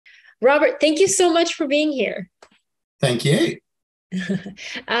Robert, thank you so much for being here. Thank you.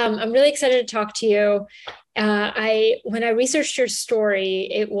 I'm really excited to talk to you. I when I researched your story,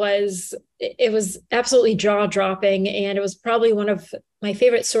 it was absolutely jaw dropping, and it was probably one of my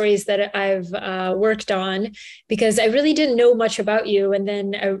favorite stories that I've worked on because I really didn't know much about you, and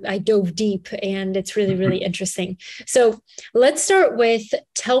then I dove deep, and it's really interesting. So let's start with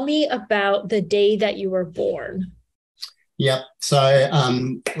tell me about the day that you were born. Yep. So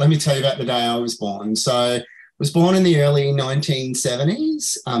let me tell you about the day I was born. I was born in the early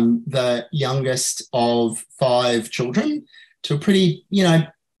 1970s, the youngest of five children to a pretty,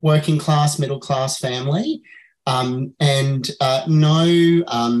 working class, middle class family, and no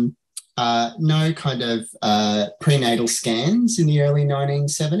kind of prenatal scans in the early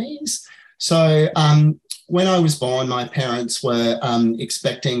 1970s. When I was born, my parents were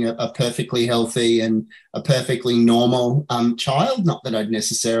expecting a perfectly healthy and a perfectly normal child. Not that I'd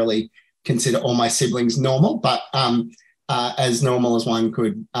necessarily consider all my siblings normal, but as normal as one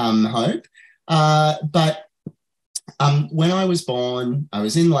could hope. But when I was born, I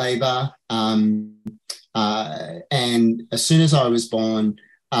was in labour, and as soon as I was born,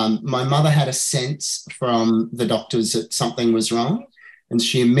 my mother had a sense from the doctors that something was wrong. And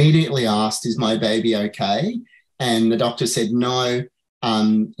she immediately asked, "Is my baby okay?" And the doctor said, "No,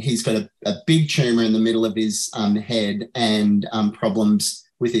 he's got a big tumor in the middle of his head and problems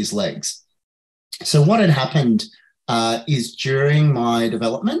with his legs." So what had happened is during my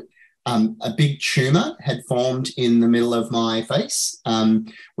development, a big tumor had formed in the middle of my face,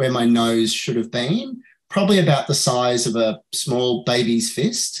 where my nose should have been, probably about the size of a small baby's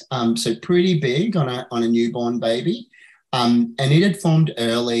fist, so pretty big on a newborn baby. And it had formed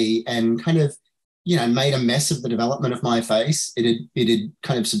early and kind of, made a mess of the development of my face. It had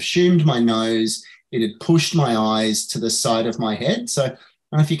kind of subsumed my nose. It had pushed my eyes to the side of my head. So I don't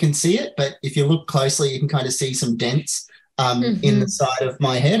know if you can see it, but if you look closely, you can kind of see some dents in the Hmm. side of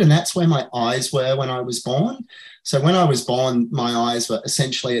my head. And that's where my eyes were when I was born. So when I was born, my eyes were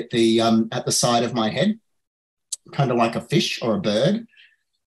essentially at the side of my head, kind of like a fish or a bird.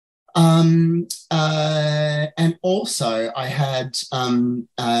 And also, I had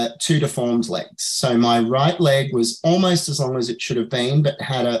two deformed legs. So my right leg was almost as long as it should have been, but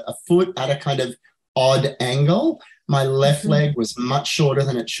had a foot at a kind of odd angle. My left Hmm. leg was much shorter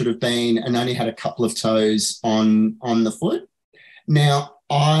than it should have been and only had a couple of toes on the foot. Now,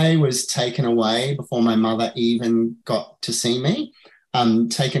 I was taken away before my mother even got to see me,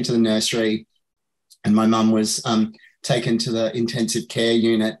 taken to the nursery, and my mum was taken to the intensive care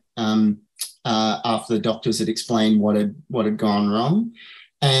unit after the doctors had explained what had gone wrong.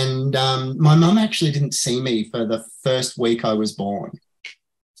 And my mum actually didn't see me for the first week I was born.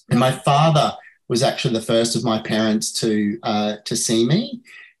 And my father was actually the first of my parents to see me.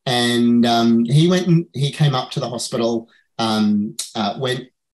 And he came up to the hospital, went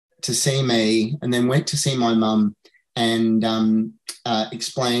to see me, and then went to see my mum and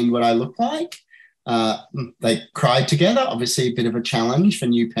explained what I looked like. They cried together, obviously a bit of a challenge for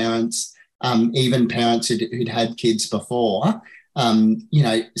new parents, even parents who'd had kids before.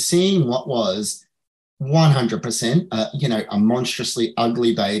 Seeing what was 100%, a monstrously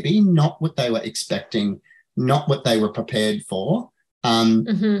ugly baby, not what they were expecting, not what they were prepared for. Um,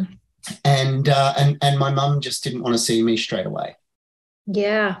 Hmm. and my mum just didn't want to see me straight away.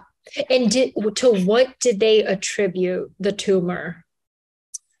 Yeah. And to what did they attribute the tumor?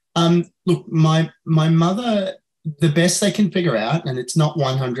 Look, my mother, the best they can figure out, and it's not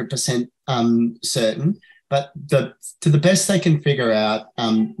 100% certain, but to the best they can figure out,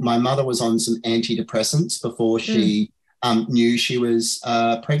 my mother was on some antidepressants before Mm. she knew she was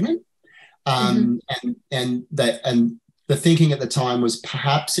pregnant, Hmm. and the thinking at the time was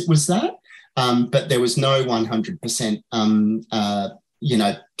perhaps it was that, but there was no 100%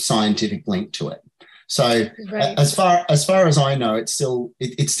 scientific link to it. So Right. as far as I know, it's still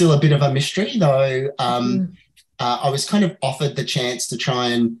a bit of a mystery, though. Hmm. I was kind of offered the chance to try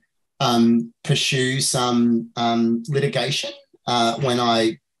and pursue some litigation when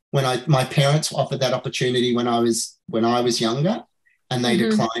my parents offered that opportunity when I was younger, and they Hmm.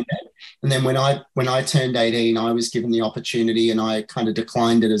 declined it. And then when I turned 18, I was given the opportunity, and I kind of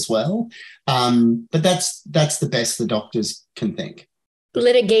declined it as well. But that's the best the doctors can think.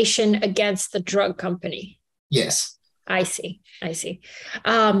 Litigation against the drug company. Yes. I see. I see.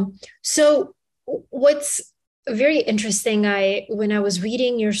 So what's very interesting, when I was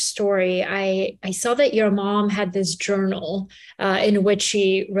reading your story, I saw that your mom had this journal in which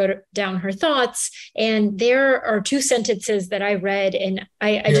she wrote down her thoughts, and there are two sentences that I read, and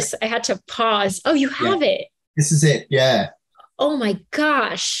Yeah. I had to pause. Oh, you Yeah. have it. This is it. Yeah. Oh my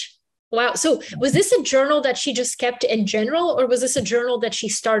gosh. Wow. So was this a journal that she just kept in general, or was this a journal that she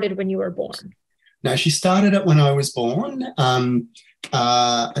started when you were born? No, she started it when I was born.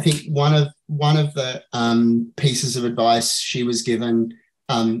 I think one of the pieces of advice she was given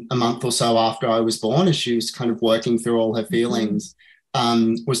a month or so after I was born, as she was kind of working through all her Mhm. feelings,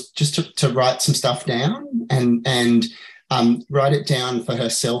 was just to write some stuff down and write it down for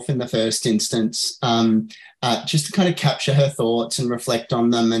herself in the first instance, just to kind of capture her thoughts and reflect on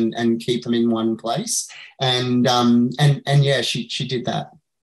them and keep them in one place. And yeah, she did that.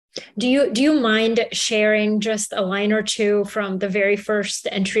 Do you mind sharing just a line or two from the very first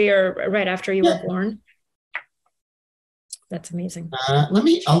entry or right after you were Yeah. born? That's amazing. Let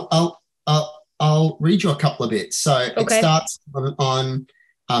me. I'll read you a couple of bits. So it Okay. starts on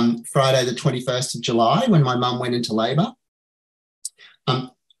Friday, the 21st of July, when my mum went into labour.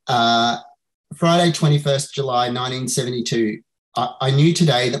 Um, uh, Friday, 21st July, 1972. I knew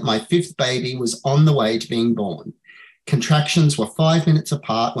today that my fifth baby was on the way to being born. Contractions were 5 minutes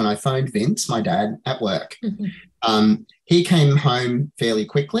apart when I phoned Vince, my dad, at work. Mhm. He came home fairly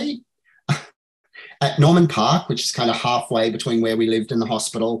quickly. At Norman Park, which is kind of halfway between where we lived and the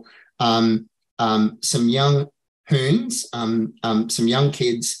hospital, um, some young hoons, some young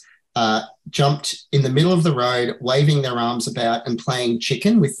kids jumped in the middle of the road, waving their arms about and playing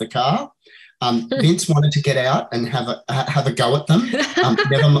chicken with the car. Vince wanted to get out and have a go at them.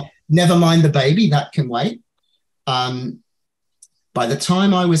 Never mind the baby, that can wait. Um, by the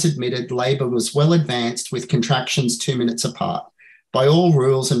time I was admitted, labour was well advanced with contractions 2 minutes apart. By all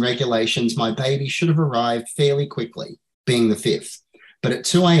rules and regulations, my baby should have arrived fairly quickly, being the fifth. But at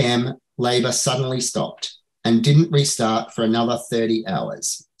 2 a.m., labour suddenly stopped and didn't restart for another 30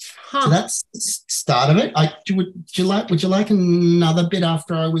 hours. So Huh. that's the start of it. Would you like another bit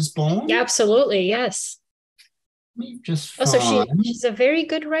after I was born? Yeah, absolutely. Yes. Let me just Oh, so she's find. a very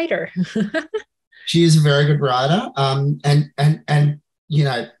good writer. She is a very good writer, and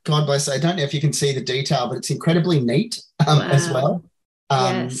God bless her. I don't know if you can see the detail, but it's incredibly neat as well. Wow.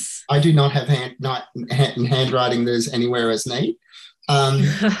 Um, Yes. I do not have handwriting that is anywhere as neat. Um,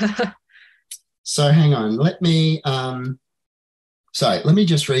 so hang on, let me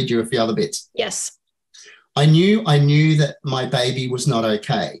just read you a few other bits. Yes. I knew that my baby was not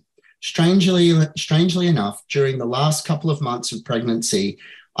okay. Strangely enough, during the last couple of months of pregnancy,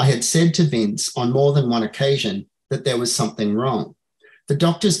 I had said to Vince on more than one occasion that there was something wrong. The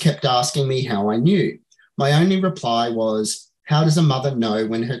doctors kept asking me how I knew. My only reply was, how does a mother know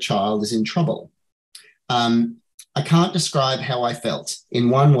when her child is in trouble? Um, I can't describe how I felt. In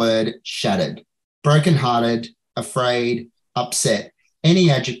one word, shattered, brokenhearted, afraid, upset. Any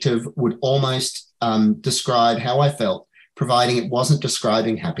adjective would almost describe how I felt, providing it wasn't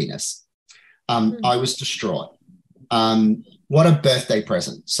describing happiness. I was distraught. What a birthday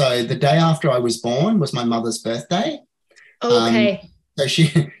present. So the day after I was born was my mother's birthday. Um, Okay. so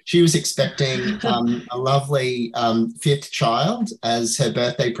she was expecting a lovely fifth child as her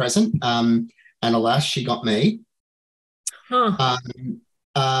birthday present, and alas, she got me. Huh. Um,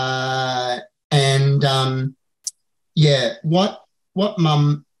 uh, and Yeah, what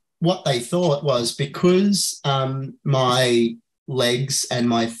they thought was, because my legs and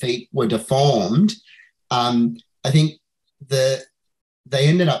my feet were deformed. I think the they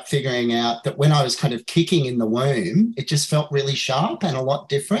ended up figuring out that when I was kind of kicking in the womb, it just felt really sharp and a lot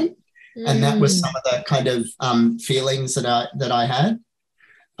different. And that was some Mm. of the kind of feelings that I had.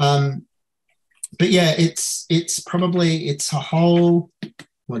 Um, but yeah, it's a whole,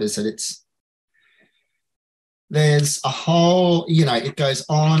 what is it? There's a whole, it goes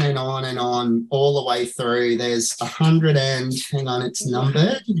on and on and on all the way through. There's 100 and, hang on, it's Wow.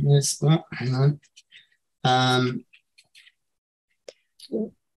 numbered. Hang on. Um,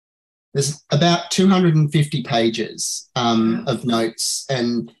 there's about 250 pages Wow. of notes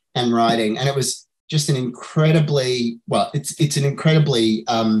and writing, and it was just an incredibly, well, it's an incredibly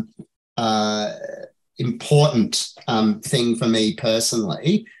uh, important thing for me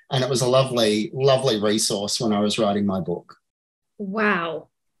personally, and it was a lovely, lovely resource when I was writing my book. Wow.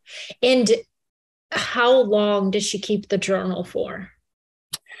 And how long did she keep the journal for?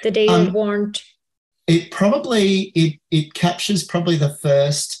 The day you were Um, born? it captures probably the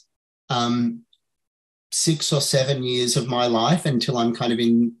first um, 6 or 7 years of my life until I'm kind of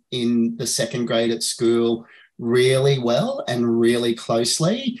in the second grade at school really well and really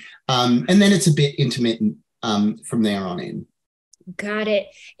closely, and then it's a bit intermittent from there on in. Got it.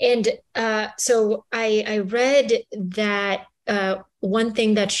 And so I read that one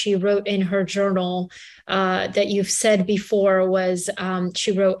thing that she wrote in her journal that you've said before was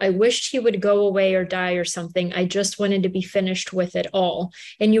she wrote, "I wished he would go away or die or something. I just wanted to be finished with it all."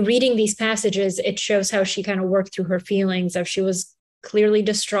 And you reading these passages, it shows how she kind of worked through her feelings, of she was clearly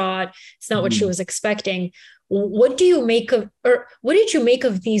distraught. It's not what she was expecting. What do you make of, or what did you make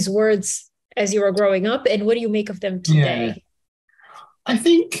of these words as you were growing up, and what do you make of them Yeah. today? I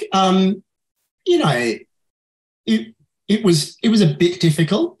think you know, it it was a bit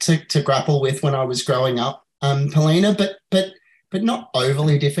difficult to grapple with when I was growing up, Polina, but not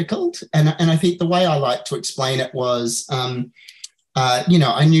overly difficult. And I think the way I like to explain it was, I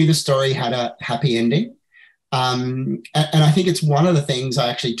knew the story had a happy ending, and I think it's one of the things I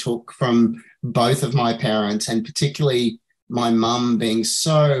actually took from both of my parents, and particularly my mum being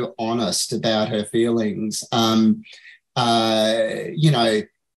so honest about her feelings. You know,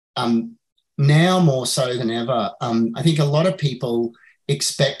 um, now more so than ever, I think a lot of people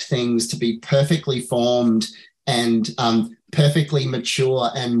expect things to be perfectly formed and perfectly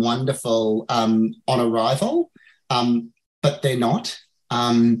mature and wonderful on arrival, but they're not.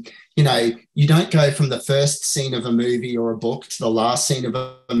 You don't go from the first scene of a movie or a book to the last scene of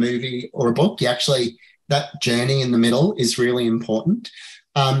a movie or a book. You actually, that journey in the middle is really important.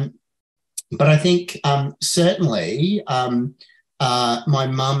 Um, but I think certainly my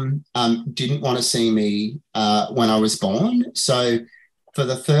mum didn't want to see me when I was born. So for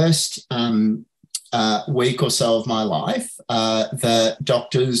the first week or so of my life, the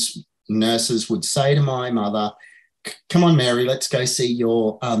doctors, nurses would say to my mother, "Come on, Mary, let's go see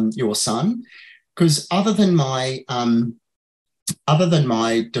your son," because other than my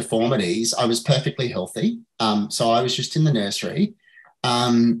deformities, I was perfectly healthy. So I was just in the nursery.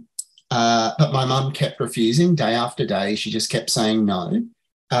 But my mum kept refusing day after day. She just kept saying no.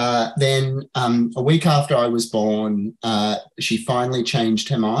 Then a week after I was born, she finally changed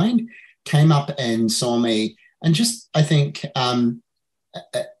her mind, came up and saw me, and just I think as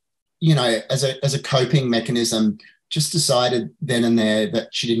a coping mechanism, just decided then and there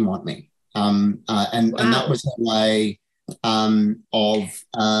that she didn't want me, and that Wow. was her way of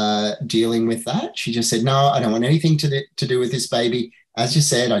dealing with that. She just said, "No, I don't want anything to do with this baby. As you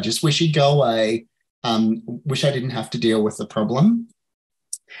said, I just wish he'd go away. Wish I didn't have to deal with the problem."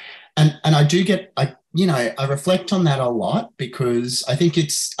 And I do get I reflect on that a lot, because I think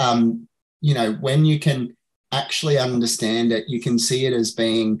it's when you can actually understand it, you can see it as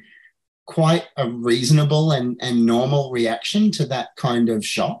being quite a reasonable and normal reaction to that kind of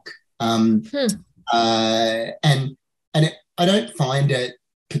shock. Hmm. And I don't find it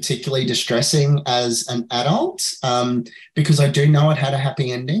particularly distressing as an adult, because I do know it had a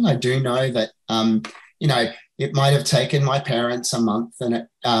happy ending. I do know that it might have taken my parents a month,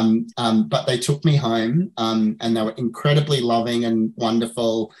 but they took me home, and they were incredibly loving and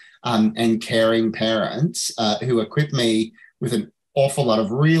wonderful and caring parents who equipped me with an awful lot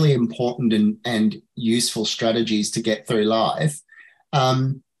of really important and useful strategies to get through life.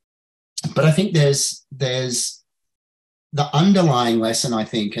 Um, but I think there's the underlying lesson, I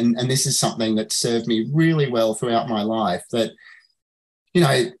think, and this is something that served me really well throughout my life, that, you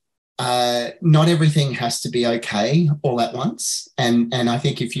know, not everything has to be okay all at once. And I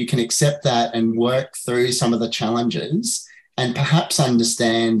think if you can accept that and work through some of the challenges and perhaps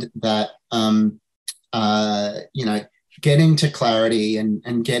understand that, getting to clarity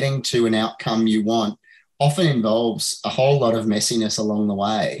and getting to an outcome you want often involves a whole lot of messiness along the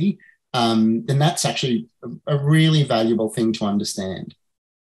way, then that's actually a really valuable thing to understand.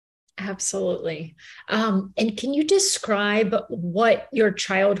 Absolutely. And can you describe what your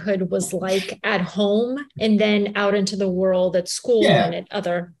childhood was like at home and then out into the world at school Yeah, and at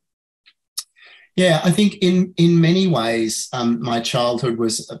other? yeah. I think in many ways, my childhood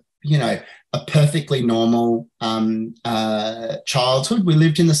was, a perfectly normal childhood. We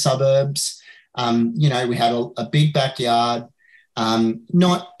lived in the suburbs. We had a big backyard,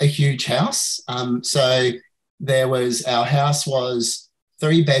 not a huge house. So our house was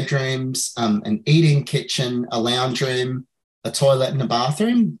three bedrooms, an eating kitchen, a lounge room, a toilet, and a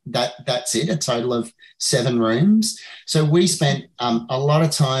bathroom. That's it. A total of seven rooms. So we spent a lot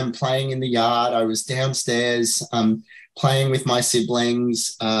of time playing in the yard. I was downstairs playing with my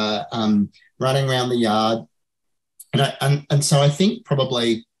siblings, running around the yard, and so I think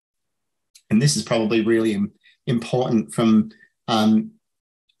probably, and this is probably really important from um,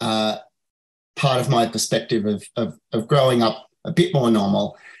 uh, part of my perspective of growing up a bit more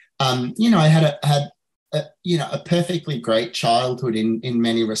normal. I had a perfectly great childhood in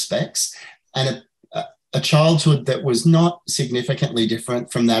many respects, and a childhood that was not significantly different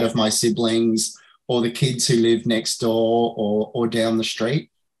from that of my siblings or the kids who live next door or down the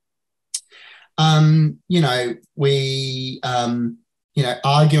street.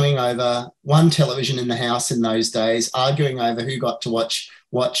 Arguing over one television in the house in those days, arguing over who got to watch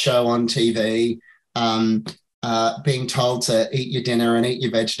what show on TV, being told to eat your dinner and eat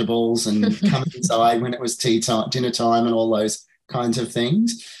your vegetables and come inside when it was tea time, dinner time, and all those kinds of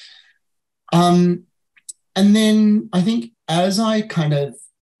things. And then I think as I kind of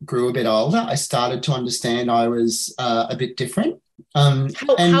grew a bit older, I started to understand I was a bit different.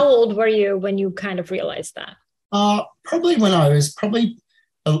 How old were you when you kind of realized that? Probably when I was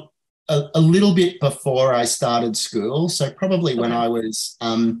a little bit before I started school. So probably when I was,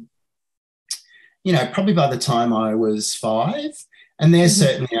 probably by the time I was 5. And there's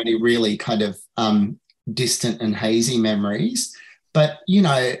certainly only really kind of distant and hazy memories. But,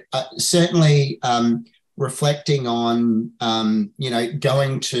 certainly reflecting on,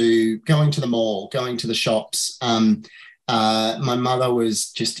 going to the mall, going to the shops. My mother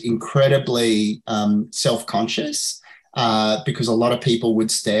was just incredibly self-conscious because a lot of people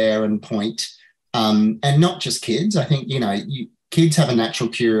would stare and point, and not just kids. I think, kids have a natural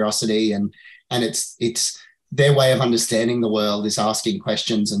curiosity, and it's their way of understanding the world is asking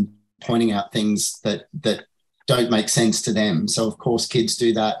questions and pointing out things that don't make sense to them. So, of course, kids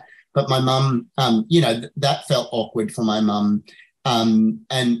do that. But my mum, that felt awkward for my mum.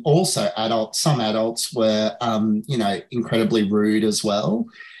 And also some adults were, incredibly rude as well,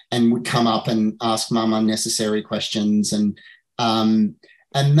 and would come up and ask mum unnecessary questions. And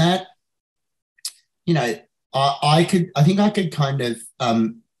that, I think I could kind of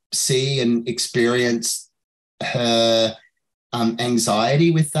see and experience her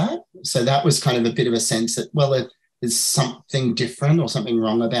anxiety with that. So that was kind of a bit of a sense that, well, there's something different or something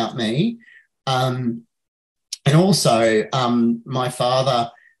wrong about me. And also, my father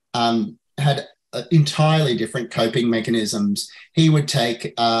had entirely different coping mechanisms. He would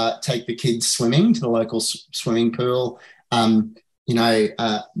take the kids swimming to the local swimming pool. We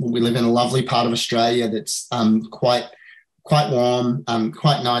live in a lovely part of Australia that's quite warm,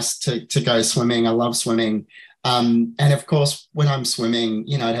 quite nice to go swimming. I love swimming. And of course, when I'm swimming,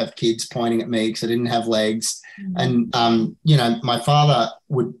 I'd have kids pointing at me because I didn't have legs. And, my father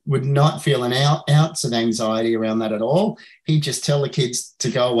would not feel an ounce of anxiety around that at all. He'd just tell the kids to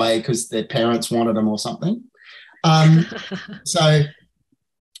go away because their parents wanted them or something. So I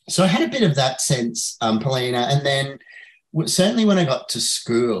had a bit of that sense, Paulina. And then certainly when I got to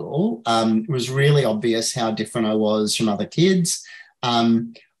school, it was really obvious how different I was from other kids.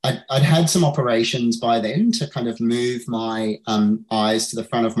 I'd had some operations by then to kind of move my eyes to the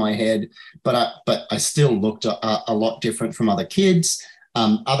front of my head, but I still looked a lot different from other kids.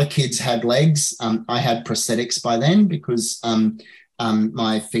 Other kids had legs. I had prosthetics by then because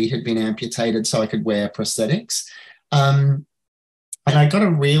my feet had been amputated, so I could wear prosthetics. And I got a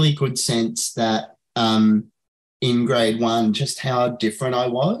really good sense that in grade 1, just how different I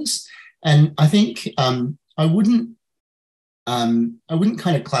was. And I think I wouldn't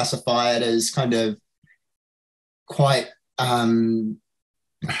kind of classify it as kind of quite,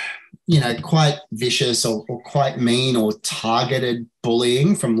 quite vicious or quite mean or targeted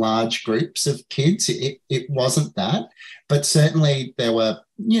bullying from large groups of kids. It wasn't that, but certainly there were,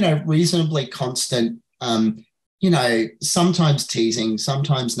 reasonably constant, sometimes teasing,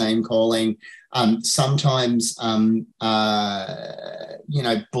 sometimes name calling, sometimes,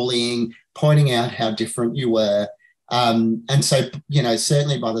 bullying, pointing out how different you were. And so,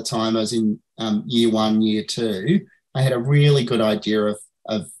 certainly by the time I was in year 1, year 2, I had a really good idea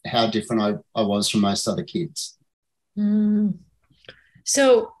of how different I was from most other kids.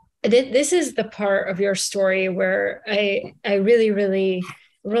 So this is the part of your story where I really, really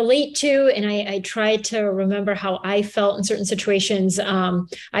relate to, and I try to remember how I felt in certain situations.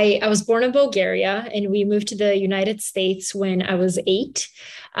 I was born in Bulgaria, and we moved to the United States when I was 8.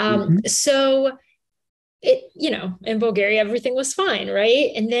 So in Bulgaria, everything was fine,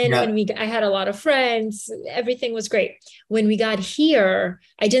 right? And then I had a lot of friends, everything was great. When we got here,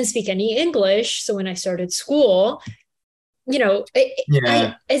 I didn't speak any English. So when I started school,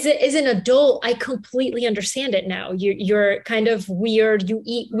 as an adult, I completely understand it now. You're kind of weird. You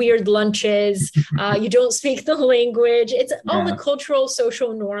eat weird lunches. You don't speak the language. It's all the cultural,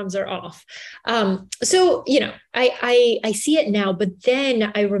 social norms are off. So I see it now, but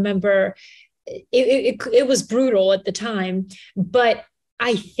then I remember it was brutal at the time. But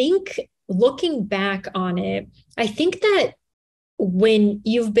I think looking back on it, I think that when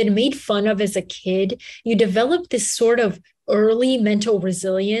you've been made fun of as a kid, you develop this sort of early mental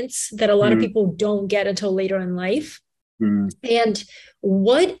resilience that a lot of people don't get until later in life. And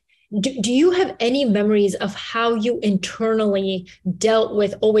what Do you have any memories of how you internally dealt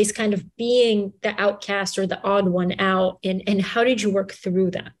with always kind of being the outcast or the odd one out? And how did you work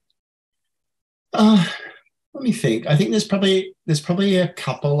through that? Uh, Let me think. I think there's probably a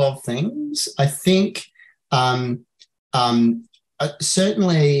couple of things. I think um,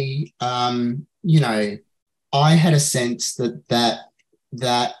 certainly I had a sense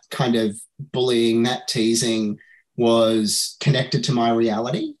that kind of bullying, that teasing was connected to my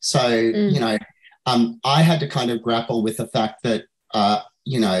reality. So Mm, I had to kind of grapple with the fact that I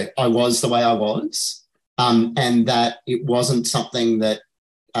was the way I was, and that it wasn't something that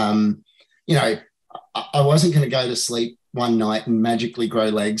um, you know I wasn't going to go to sleep one night and magically grow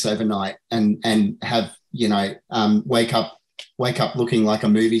legs overnight and have wake up looking like a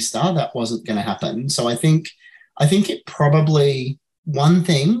movie star. That wasn't going to happen. So I think it probably one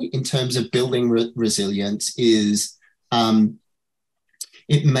thing in terms of building resilience is um,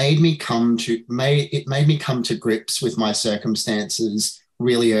 it made me come to grips with my circumstances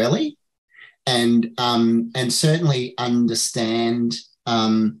really early and certainly understand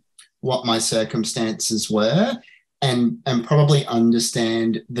what my circumstances were and probably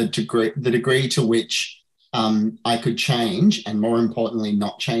understand the degree to which I could change and more importantly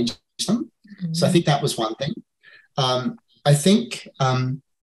not change them. So I mhm. think that was one thing. I think and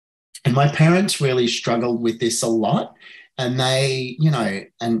my parents really struggled with this a lot, and they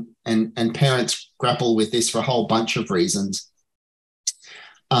and parents grapple with this for a whole bunch of reasons.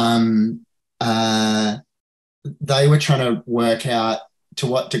 Um, uh, they were trying to work out to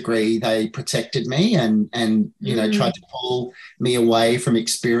what degree they protected me and tried Mm, to pull me away from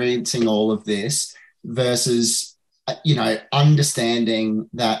experiencing all of this versus understanding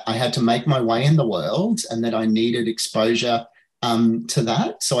that I had to make my way in the world and that I needed exposure to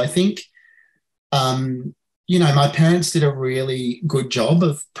that. So I think my parents did a really good job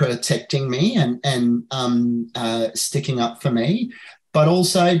of protecting me and sticking up for me, but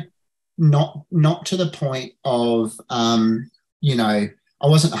also not to the point of I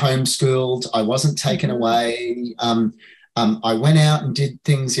wasn't homeschooled, I wasn't taken mhm. away. I went out and did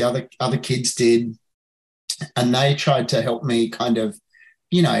things the other kids did, and they tried to help me kind of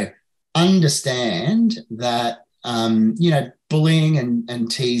you know understand that bullying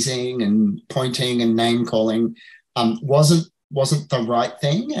and teasing and pointing and name calling wasn't the right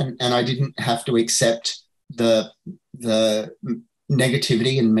thing, and I didn't have to accept the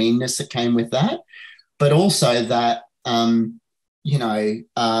negativity and meanness that came with that, but also that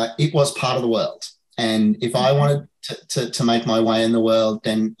it was part of the world. And if I Mhm. wanted to make my way in the world,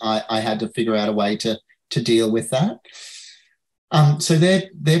 then I had to figure out a way to deal with that. So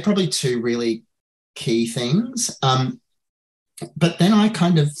they're probably two really key things. But then I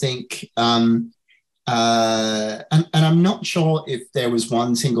kind of think, and I'm not sure if there was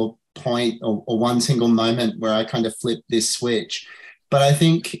one single point or one single moment where I kind of flipped this switch, but I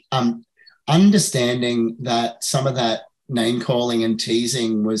think understanding that some of that name calling and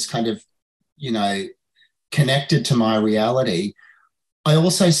teasing was kind of, you know, connected to my reality. I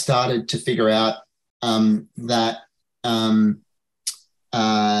also started to figure out that um,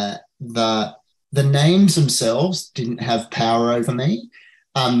 the names themselves didn't have power over me.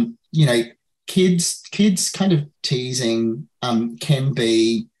 Um, you know, kids kind of teasing can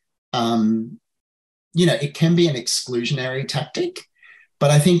be it can be an exclusionary tactic. But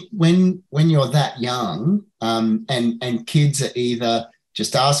I think when you're that young, and kids are either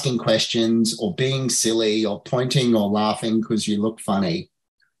just asking questions or being silly or pointing or laughing because you look funny,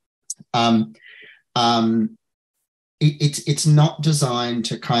 um, um, it's not designed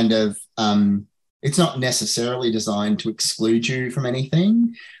to kind of it's not necessarily designed to exclude you from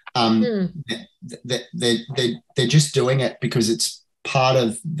anything. Um, Mm, they're just doing it because it's part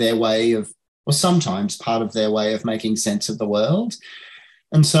of their way of, or sometimes part of their way of making sense of the world.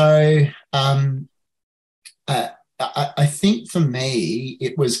 And so uh, I think for me,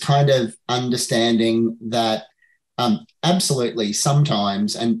 it was kind of understanding that absolutely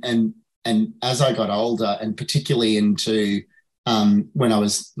sometimes, and as I got older, and particularly into when I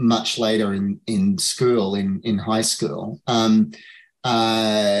was much later in school, in high school,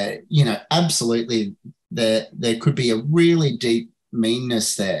 absolutely there could be a really deep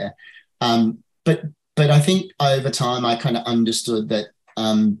meanness there, but I think over time I kind of understood that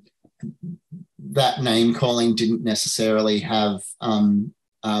that name calling didn't necessarily have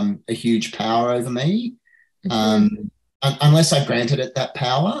a huge power over me, um, mhm. unless I granted it that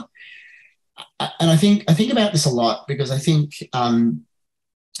power. And I think about this a lot because I think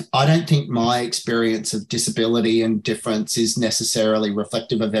I don't think my experience of disability and difference is necessarily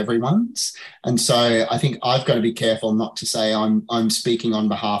reflective of everyone's. And so I think I've got to be careful not to say I'm speaking on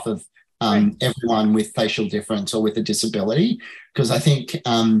behalf of Right. everyone with facial difference or with a disability, because I think,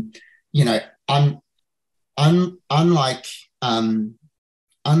 you know, unlike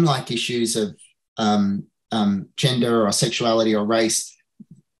unlike issues of gender or sexuality or race,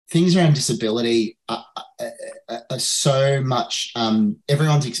 things around disability are so much.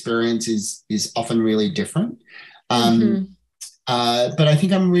 Everyone's experience is often really different. Um, Mm-hmm. but I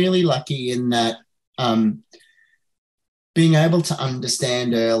think I'm really lucky in that, um, being able to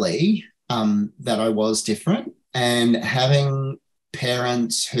understand early that I was different, and having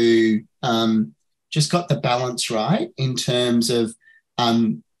parents who just got the balance right in terms of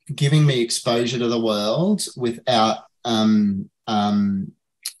um, giving me exposure to the world without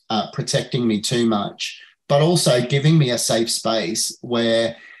protecting me too much, but also giving me a safe space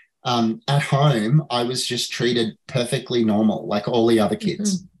where at home I was just treated perfectly normal, like all the other Mm-hmm.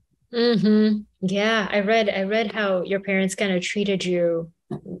 kids. Mm-hmm. Yeah, I read how your parents kind of treated you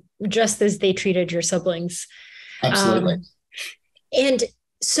just as they treated your siblings. Absolutely. Um, and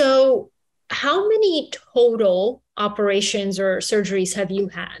so how many total operations or surgeries have you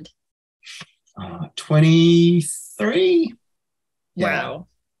had? 23. Yeah. Wow.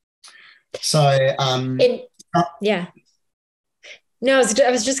 So, And uh, yeah. No,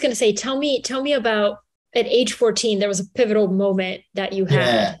 I was just going to say, tell me about at age 14, there was a pivotal moment that you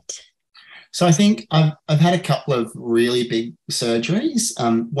yeah. had. So I think I've had a couple of really big surgeries.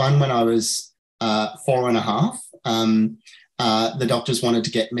 One when I was 4.5. The doctors wanted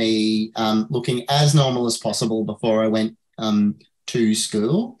to get me looking as normal as possible before I went to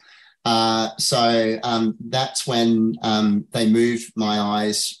school. So that's when they moved my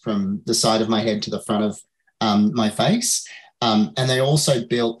eyes from the side of my head to the front of my face. And they also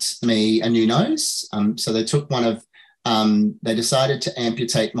built me a new nose. So they took one of, they decided to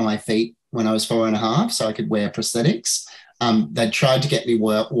amputate my feet when I was 4.5 so I could wear prosthetics. They tried to get me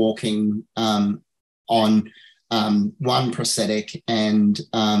walking on one prosthetic and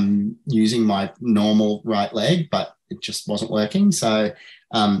using my normal right leg, but it just wasn't working. So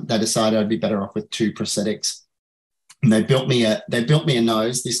they decided I'd be better off with two prosthetics. And they built me a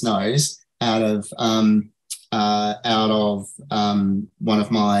nose, this nose, out of one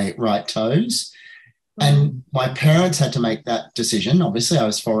of my right toes. Wow. And my parents had to make that decision. Obviously, I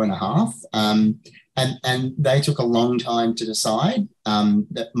was 4.5. And they took a long time to decide.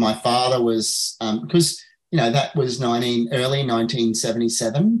 That my father was, because, that was early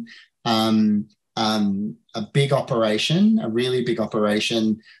 1977. A big operation, a really big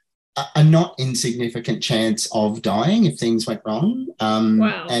operation, a not insignificant chance of dying if things went wrong.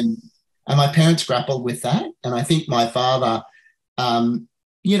 Wow. And my parents grappled with that. And I think my father, um,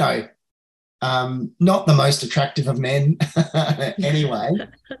 you know, not the most attractive of men anyway,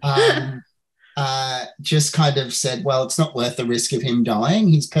 um, just kind of said, well, it's not worth the risk of him dying.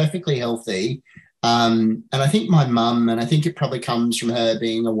 He's perfectly healthy. And I think my mum, and I think it probably comes from her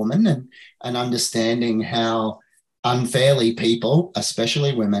being a woman and understanding how unfairly people,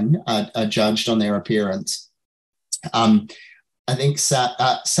 especially women, are judged on their appearance. Um, I think sat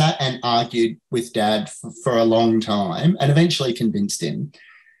and argued with dad for a long time and eventually convinced him.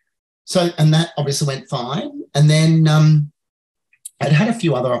 So, and that obviously went fine. And then I'd had a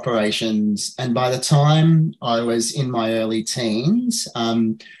few other operations. And by the time I was in my early teens,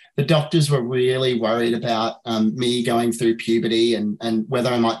 the doctors were really worried about me going through puberty and whether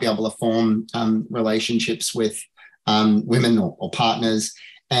I might be able to form relationships with women or partners.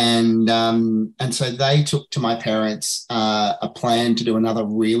 And so they took to my parents a plan to do another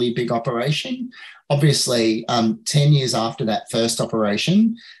really big operation. Obviously, 10 years after that first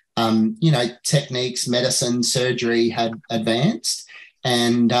operation, techniques, medicine, surgery had advanced,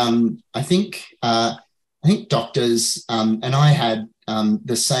 and I think doctors and I had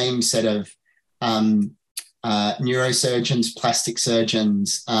the same set of neurosurgeons, plastic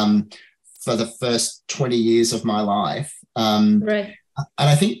surgeons for the first 20 years of my life. Right. And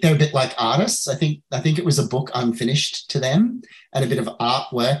I think they're a bit like artists. I think it was a book unfinished to them and a bit of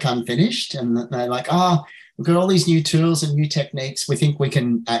artwork unfinished. And they're like, oh, we've got all these new tools and new techniques. We think we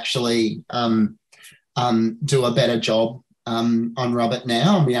can actually do a better job on Robert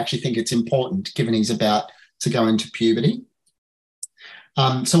now. And we actually think it's important given he's about to go into puberty.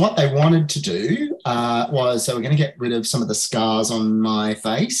 So what they wanted to do was they were going to get rid of some of the scars on my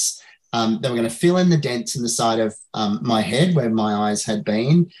face. They were going to fill in the dents in the side of my head where my eyes had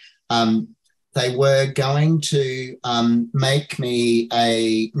been. They were going to make me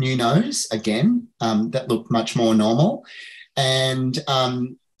a new nose again that looked much more normal. And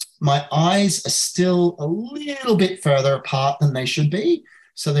my eyes are still a little bit further apart than they should be.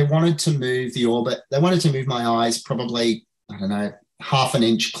 So they wanted to move the orbit. They wanted to move my eyes probably, I don't know, half an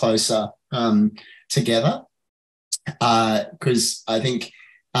inch closer together, because I think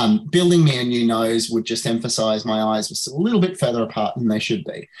building me a new nose would just emphasize my eyes were a little bit further apart than they should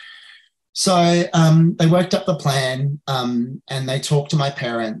be. So they worked up the plan, and they talked to my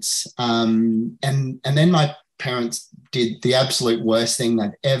parents, and then my parents did the absolute worst thing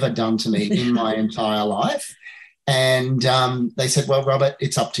they've ever done to me in my entire life. And they said, well, Robert,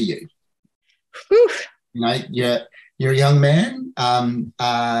 it's up to you. Whew. You know, you're a young man.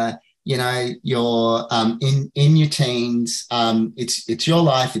 You know, you're in your teens. It's your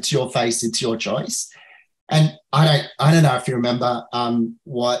life. It's your face. It's your choice. And I don't know if you remember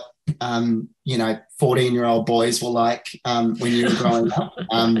what 14-year-old boys were like when you were growing up.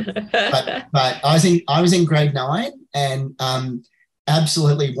 But I was in grade 9, and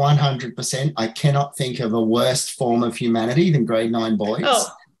absolutely 100%, I cannot think of a worse form of humanity than grade 9 boys. Oh,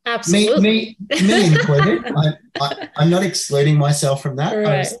 absolutely. Me included. I'm not excluding myself from that.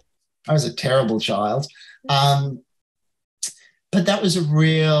 Right. I was a terrible child. But that was a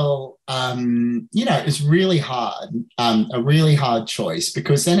real, it was really hard, a really hard choice,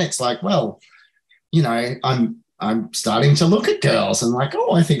 because then it's like, well, I'm starting to look at girls and like,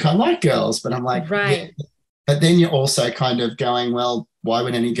 oh, I think I like girls. But I'm like, right. Yeah. But then you're also kind of going, well, why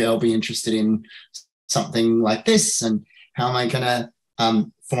would any girl be interested in something like this? And how am I going to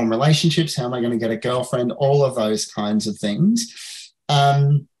form relationships? How am I going to get a girlfriend? All of those kinds of things.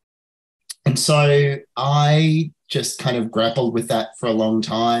 And so I just kind of grappled with that for a long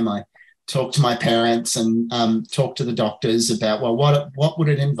time. I talked to my parents and talked to the doctors about, well, what would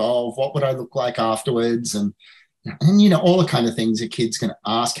it involve? What would I look like afterwards? And all the kind of things a kid's going to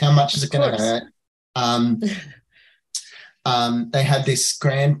ask. How much is it going to hurt? They had this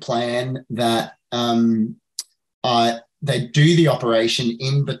grand plan that they do the operation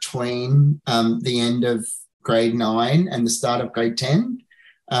in between the end of grade 9 and the start of grade 10,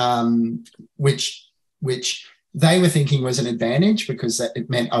 which they were thinking was an advantage because it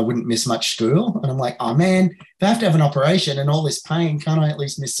meant I wouldn't miss much school. And I'm like, oh man, if I have to have an operation and all this pain, can't I at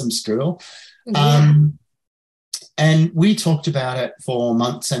least miss some school? Yeah. And we talked about it for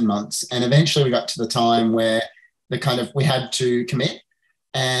months and months. And eventually we got to the time where we had to commit.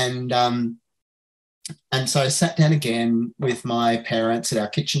 And so I sat down again with my parents at our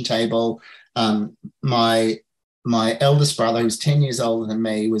kitchen table. My eldest brother, who's 10 years older than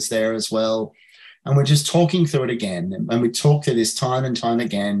me, was there as well. And we're just talking through it again. And we talked through this time and time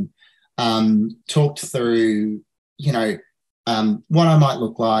again, talked through, what I might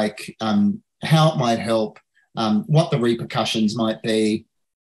look like, how it might help, what the repercussions might be.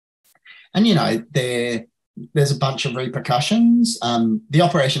 And, there's a bunch of repercussions. The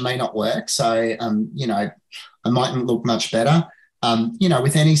operation may not work. So, I mightn't look much better.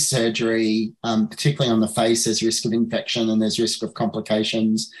 With any surgery, particularly on the face, there's risk of infection and there's risk of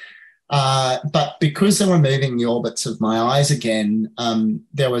complications. But because they were moving the orbits of my eyes again,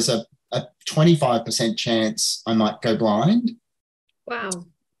 there was a 25% chance I might go blind. Wow.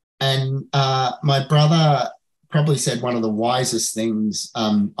 And my brother probably said one of the wisest things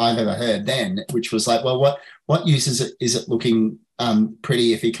I've ever heard then, which was like, well, what use is it looking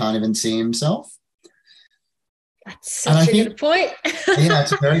pretty if he can't even see himself? That's such a good point. Yeah,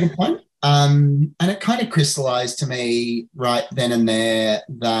 it's a very good point. And it kind of crystallized to me right then and there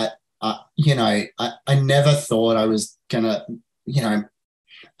that, I never thought I was going to,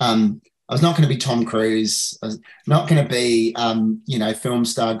 I was not going to be Tom Cruise. I was not going to be, film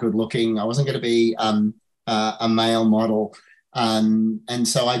star good looking. I wasn't going to be a male model. And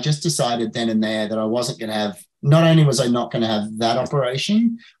so I just decided then and there that I wasn't going to have, not only was I not going to have that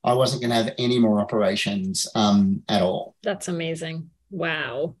operation, I wasn't going to have any more operations at all. That's amazing.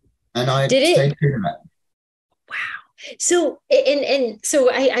 Wow. And I stayed true to that. Wow. So, and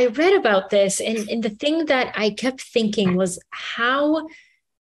so I read about this, and the thing that I kept thinking was how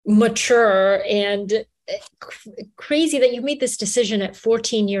mature and crazy that you made this decision at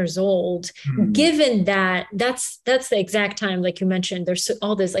 14 years old, given that that's the exact time, like you mentioned, there's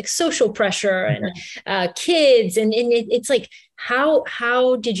all this like social pressure and kids. And it's like,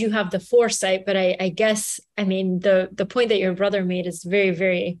 how did you have the foresight? But I guess, the point that your brother made is very,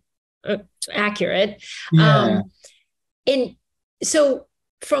 very accurate. Yeah. And so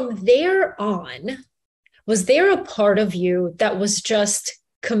from there on, was there a part of you that was just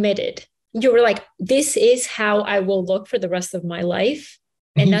committed? You were like, this is how I will look for the rest of my life.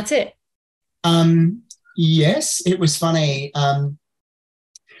 And that's it. Yes, it was funny.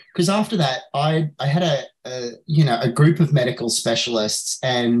 because after that, I had a group of medical specialists,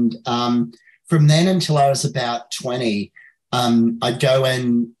 and from then until I was about 20, I'd go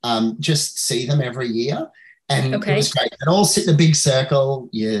and just see them every year, and it was Okay. great. They'd all sit in a big circle.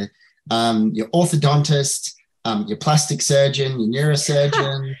 Your orthodontist, your plastic surgeon, your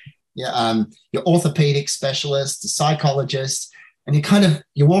neurosurgeon, your orthopedic specialist, the psychologist, and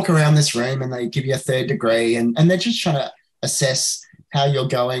you walk around this room and they give you a third degree, and they're just trying to assess how you're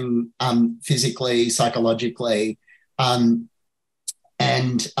going physically, psychologically. And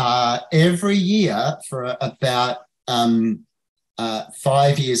every year for about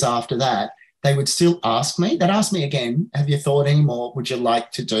 5 years after that, they would still ask me. They'd ask me again, have you thought any more? Would you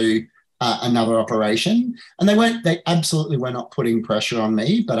like to do another operation? And they absolutely were not putting pressure on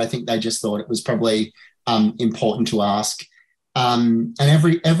me, but I think they just thought it was probably important to ask. And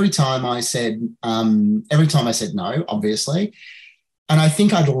every time I said no, obviously. And I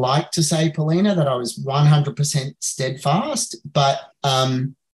think I'd like to say, Paulina, that I was 100% steadfast, but there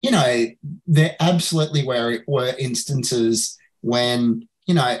absolutely were instances when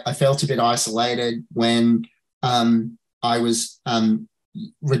I felt a bit isolated, when I was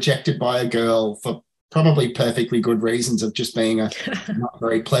rejected by a girl for probably perfectly good reasons of just being a not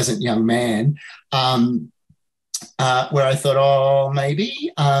very pleasant young man, where I thought, oh,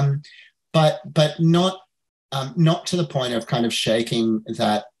 maybe, but not to the point of kind of shaking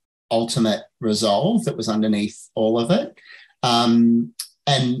that ultimate resolve that was underneath all of it. And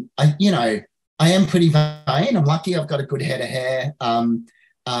I am pretty vain. I'm lucky I've got a good head of hair.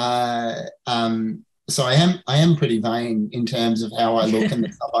 So I am pretty vain in terms of how I look and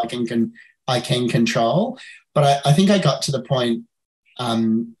the stuff I can control. But I think I got to the point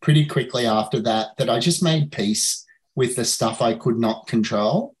pretty quickly after that I just made peace with the stuff I could not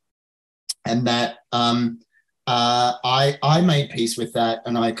control, and that I made peace with that,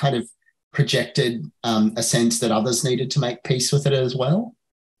 and I kind of projected a sense that others needed to make peace with it as well.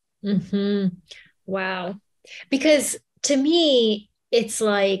 Hmm. Wow. Because to me, it's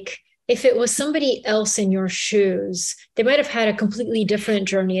like if it was somebody else in your shoes, they might have had a completely different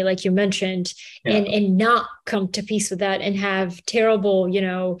journey, like you mentioned, Yeah. and not come to peace with that and have terrible,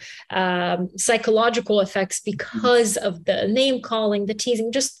 psychological effects because of the name calling, the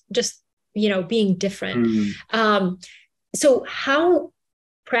teasing, just being different. Mm. Um, so how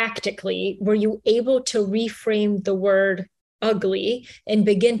practically were you able to reframe the word ugly and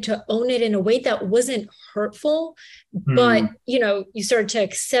begin to own it in a way that wasn't hurtful, but Mm. you started to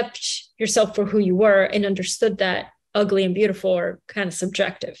accept yourself for who you were and understood that ugly and beautiful are kind of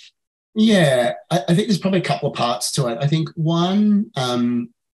subjective? Yeah, I think there's probably a couple of parts to it. I think one,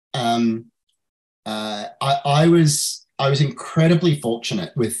 I was incredibly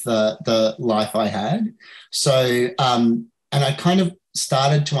fortunate with the life I had. So, and I kind of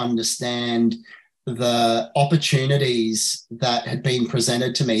started to understand the opportunities that had been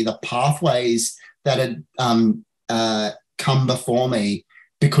presented to me, the pathways that had come before me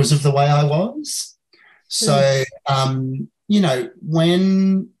because of the way I was. Hmm. So, and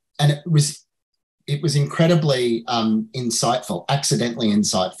it was incredibly insightful, accidentally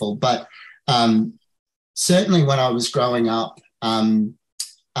insightful, but certainly when I was growing up,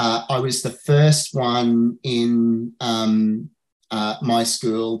 I was the first one in my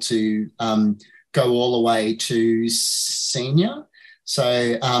school to go all the way to senior.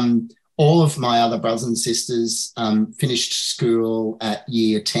 So all of my other brothers and sisters finished school at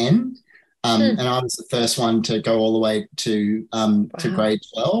year 10. And Hmm. I was the first one to go all the way to Wow. grade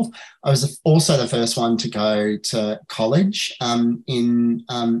 12. I was also the first one to go to college in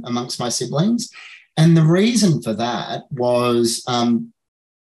amongst my siblings. And the reason for that was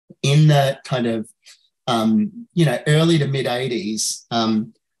in the kind of early to mid 80s,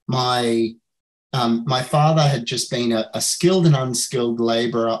 my father had just been a skilled and unskilled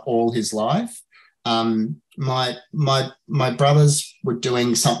labourer all his life. My brothers were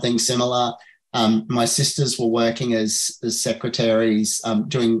doing something similar. My sisters were working as secretaries,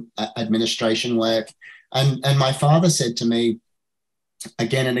 doing administration work, and my father said to me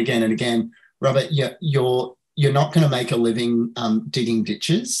again and again and again, Robert, you're not going to make a living digging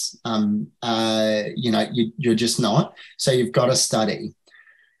ditches. You're just not. So you've got to study.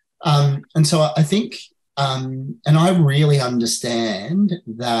 And so I think, and I really understand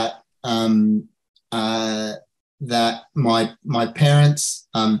that that my parents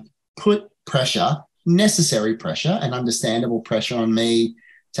put pressure, necessary pressure, and understandable pressure on me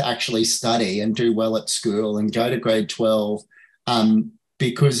to actually study and do well at school and go to grade 12,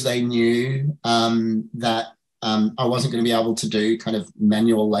 because they knew that I wasn't going to be able to do kind of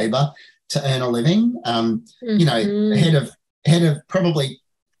manual labor to earn a living. Hmm. Ahead of probably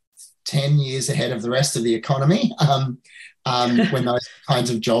 10 years ahead of the rest of the economy, when those kinds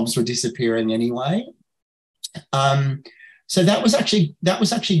of jobs were disappearing anyway. So that was actually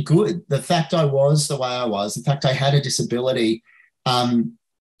good. The fact I was the way I was, the fact I had a disability, opened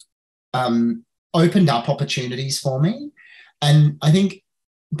up opportunities for me. And I think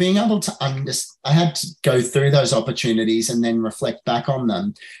being able to understand, I had to go through those opportunities and then reflect back on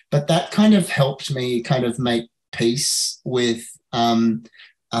them. But that kind of helped me kind of make peace with who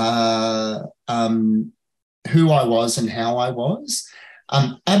I was and how I was.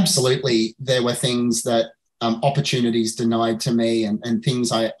 Absolutely, there were things that opportunities denied to me, and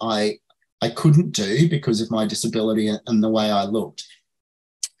things I couldn't do because of my disability and the way I looked.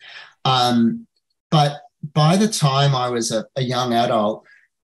 But by the time I was a young adult,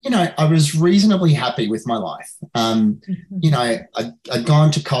 I was reasonably happy with my life. I'd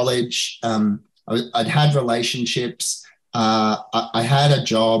gone to college. I'd had relationships. I had a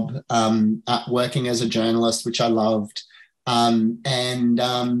job working as a journalist, which I loved.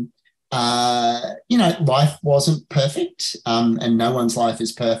 Life wasn't perfect, and no one's life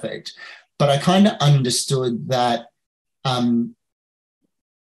is perfect. But I kind of understood that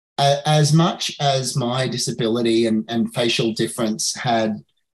as much as my disability and facial difference had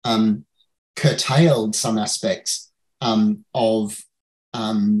curtailed some aspects of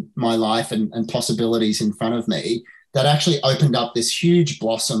my life and possibilities in front of me, that actually opened up this huge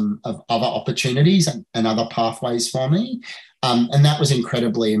blossom of other opportunities and other pathways for me. And that was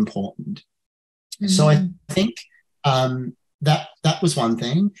incredibly important. Mm-hmm. So I think that was one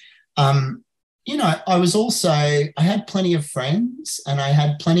thing. I had plenty of friends, and I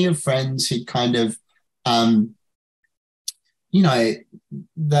had plenty of friends who kind of,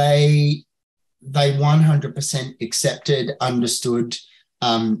 they 100% accepted, understood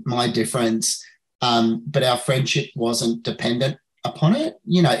my difference, but our friendship wasn't dependent upon it.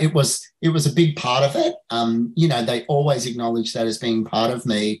 It was a big part of it. They always acknowledged that as being part of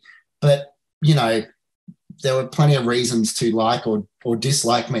me, but there were plenty of reasons to like or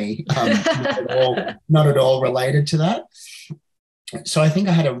dislike me, not at all related to that. So I think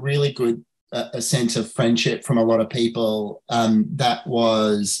I had a really good a sense of friendship from a lot of people that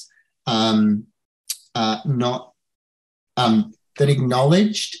was not that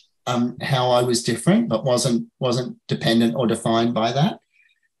acknowledged how I was different, but wasn't dependent or defined by that.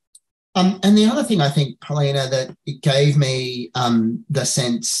 And the other thing I think, Paulina, that it gave me the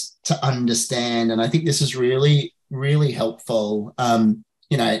sense to understand, and I think this is really, really helpful, and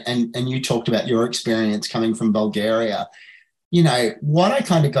you talked about your experience coming from Bulgaria. What I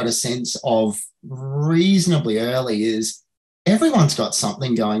kind of got a sense of reasonably early is everyone's got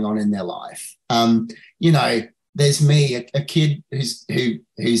something going on in their life. There's me, a kid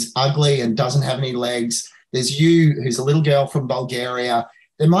who's ugly and doesn't have any legs. There's you, who's a little girl from Bulgaria.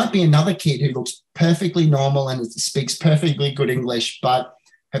 There might be another kid who looks perfectly normal and speaks perfectly good English, but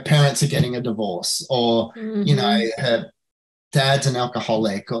her parents are getting a divorce, or, her dad's an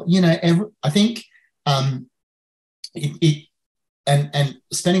alcoholic, or, I think and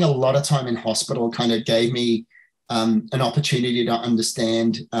spending a lot of time in hospital kind of gave me an opportunity to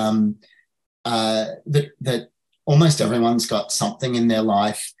understand that almost everyone's got something in their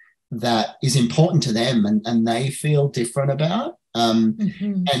life that is important to them and they feel different about. And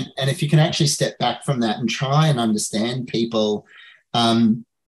if you can actually step back from that and try and understand people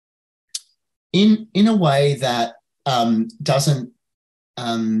in a way that doesn't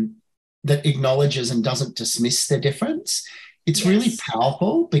that acknowledges and doesn't dismiss the difference, it's really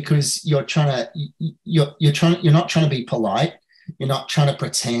powerful, because you're not trying to be polite. You're not trying to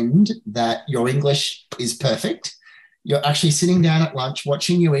pretend that your English is perfect. You're actually sitting down at lunch,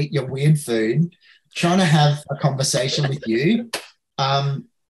 watching you eat your weird food, trying to have a conversation with you,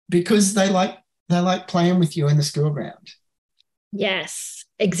 because they like playing with you in the school ground. Yes,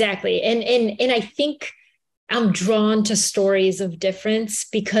 exactly. And I think I'm drawn to stories of difference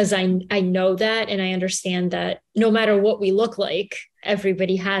because I know that, and I understand that no matter what we look like,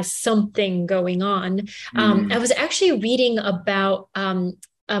 everybody has something going on. I was actually reading about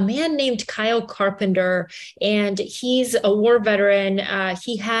a man named Kyle Carpenter, and he's a war veteran. I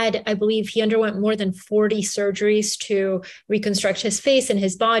believe he underwent more than 40 surgeries to reconstruct his face and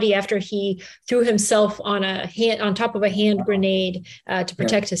his body after he threw himself on top of a hand grenade to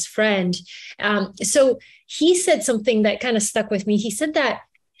protect his friend. So he said something that kind of stuck with me. He said that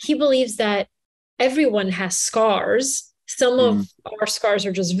he believes that everyone has scars. Some of our scars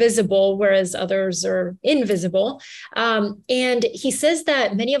are just visible, whereas others are invisible. And he says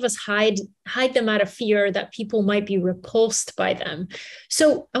that many of us hide them out of fear that people might be repulsed by them.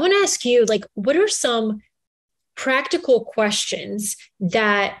 So I want to ask you, what are some practical questions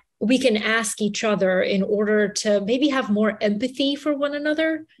that we can ask each other in order to maybe have more empathy for one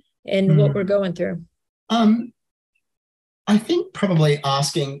another and what we're going through? Um, I think probably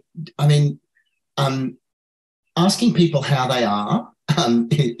asking, I mean, asking people how they are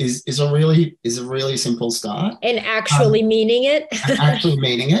is a really simple start. And actually meaning it. And actually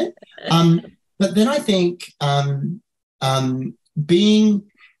meaning it. But then I think being,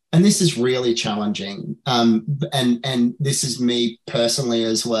 and this is really challenging, and this is me personally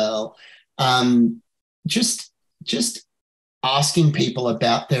as well. Just asking people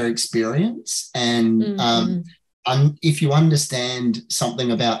about their experience, and if you understand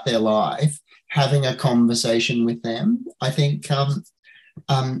something about their life, having a conversation with them. I think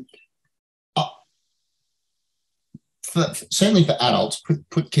certainly for adults,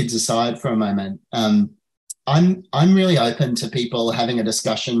 put kids aside for a moment. I'm really open to people having a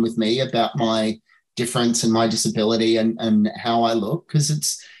discussion with me about my difference and my disability and how I look, because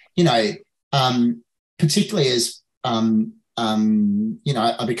it's, you know, particularly as I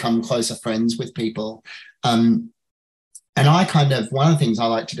become closer friends with people. And I kind of, one of the things I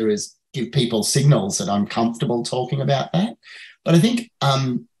like to do is give people signals that I'm comfortable talking about that. But I think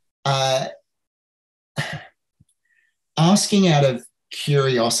asking out of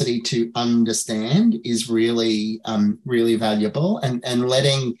curiosity to understand is really, really valuable, and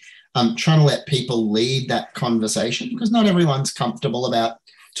trying to let people lead that conversation, because not everyone's comfortable about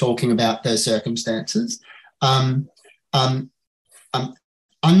talking about their circumstances.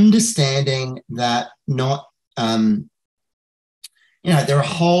 Understanding that not, there are a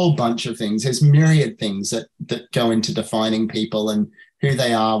whole bunch of things. There's myriad things that go into defining people and who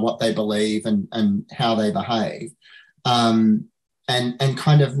they are, what they believe, and how they behave. And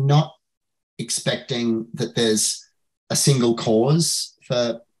kind of not expecting that there's a single cause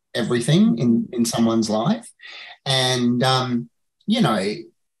for everything in someone's life. And,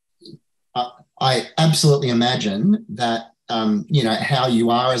 I absolutely imagine that, how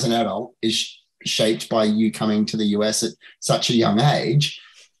you are as an adult is shaped by you coming to the US at such a young age.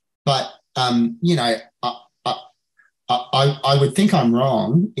 But, I would think I'm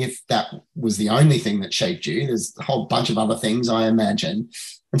wrong if that was the only thing that shaped you. There's a whole bunch of other things, I imagine.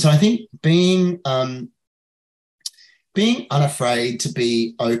 And so I think being unafraid to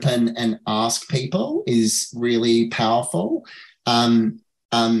be open and ask people is really powerful. And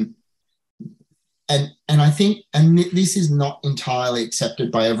I think, and this is not entirely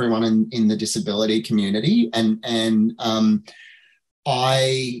accepted by everyone in the disability community. And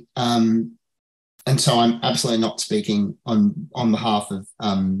so I'm absolutely not speaking on behalf of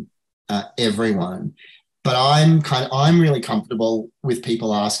everyone, but I'm really comfortable with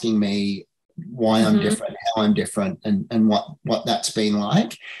people asking me why I'm different, how I'm different, and what that's been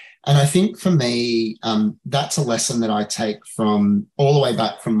like. And I think for me, that's a lesson that I take from all the way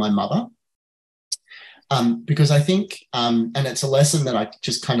back from my mother. Because I think, and it's a lesson that I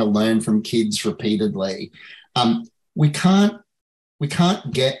just kind of learn from kids repeatedly. We can't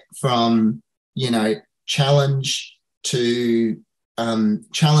get from, challenge to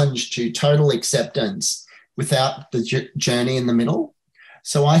total acceptance without the journey in the middle.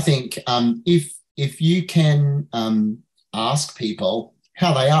 So I think if you can ask people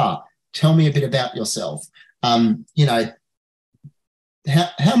how they are, tell me a bit about yourself. How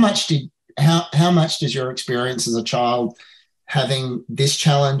much does your experience as a child having this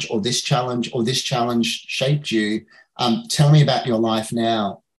challenge or this challenge or this challenge shaped you? Tell me about your life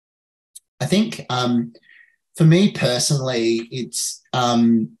now. I think for me personally, it's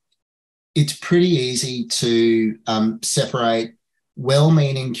pretty easy to separate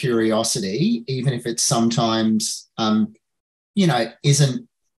well-meaning curiosity, even if it sometimes, isn't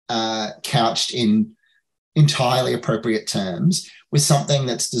couched in entirely appropriate terms, with something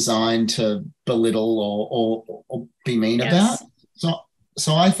that's designed to belittle or be mean about.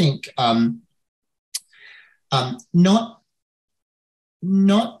 So I think not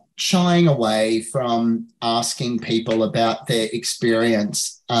shying away from asking people about their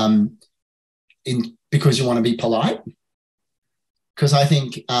experience because you want to be polite. Because I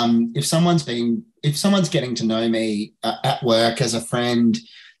think if someone's getting to know me at work as a friend,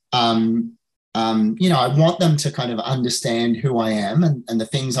 I want them to kind of understand who I am and the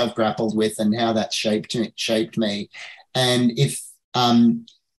things I've grappled with and how that shaped me. And if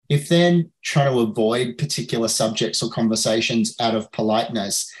they're trying to avoid particular subjects or conversations out of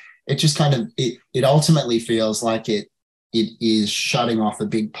politeness, it just kind of, it ultimately feels like it is shutting off a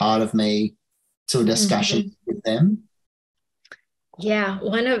big part of me to a discussion with them. Yeah,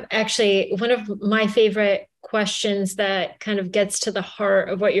 one of my favorite questions that kind of gets to the heart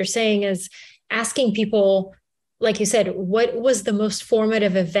of what you're saying is asking people like you said, what was the most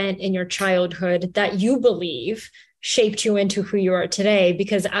formative event in your childhood that you believe shaped you into who you are today?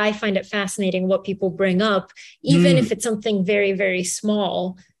 Because I find it fascinating what people bring up, even if Mm, it's something very, very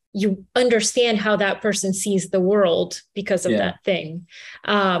small. You understand how that person sees the world because of yeah. that thing.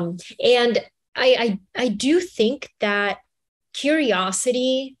 And I do think that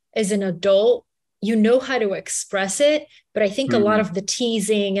curiosity as an adult, you know how to express it, but I think a lot Mm, of the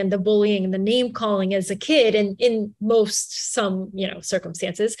teasing and the bullying and the name calling as a kid, and in most some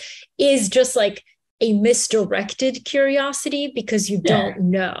circumstances, is just like a misdirected curiosity because you yeah. don't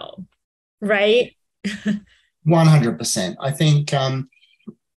know, right? 100%. I think um,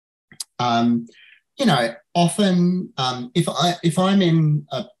 often if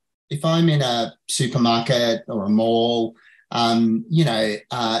I'm in a supermarket or a mall,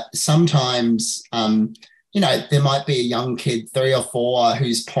 sometimes there might be a young kid, 3 or 4,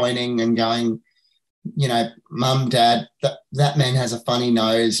 who's pointing and going, mum, dad, that man has a funny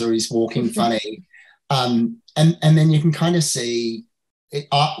nose or he's walking funny. And then you can kind of see it,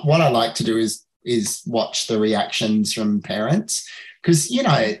 what I like to do is watch the reactions from parents, because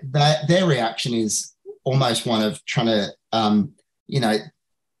that their reaction is almost one of trying to you know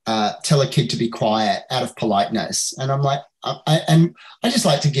tell a kid to be quiet out of politeness. And I'm like, I just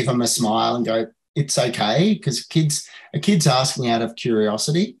like to give them a smile and go, it's okay, because a kid's asking out of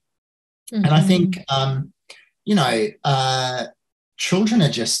curiosity. And I think, Mm-hmm. you know, uh, children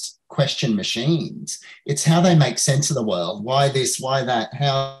are just question machines. It's how they make sense of the world. Why this? Why that?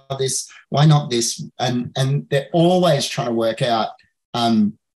 How this? Why not this? And they're always trying to work out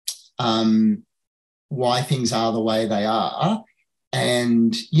um, um, why things are the way they are.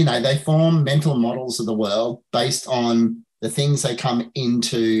 And they form mental models of the world based on the things they come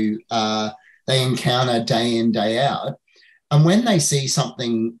into, they encounter day in, day out. And when they see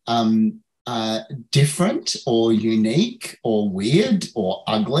something different or unique or weird or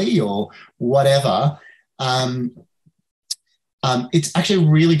ugly or whatever, um, it's actually a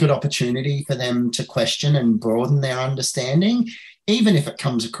really good opportunity for them to question and broaden their understanding, even if it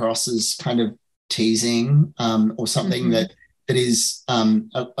comes across as kind of teasing, or something Mm-hmm. that is a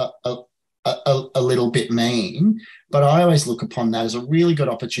little bit mean. But I always look upon that as a really good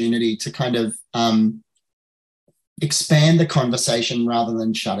opportunity to kind of expand the conversation rather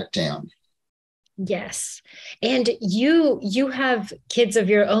than shut it down. Yes. And you have kids of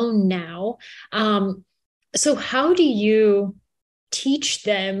your own now. So how do you teach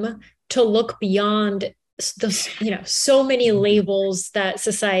them to look beyond those, so many labels that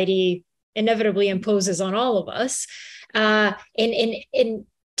society inevitably imposes on all of us, and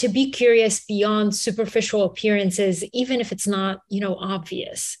to be curious beyond superficial appearances, even if it's not,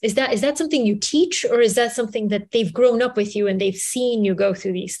 obvious? Is that something you teach, or is that something that they've grown up with you and they've seen you go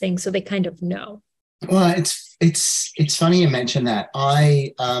through these things, so they kind of know? Well, it's funny you mention that.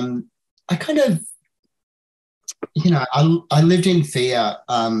 I kind of I lived in fear,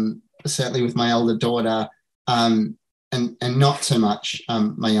 certainly with my elder daughter, and not so much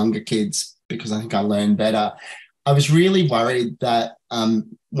my younger kids, because I think I learned better. I was really worried that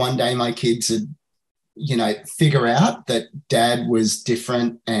one day my kids would, figure out that dad was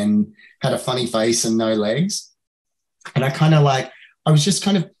different and had a funny face and no legs. And I was just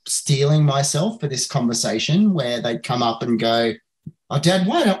kind of steeling myself for this conversation where they'd come up and go, oh, Dad,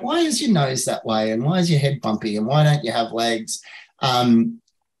 why is your nose that way? And why is your head bumpy? And why don't you have legs? Um,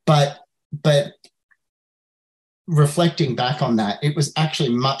 but, but reflecting back on that, it was actually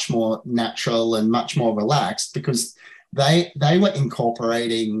much more natural and much more relaxed, because they were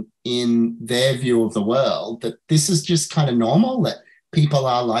incorporating in their view of the world that this is just kind of normal, that people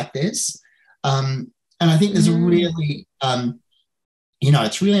are like this. And I think there's a Mm. really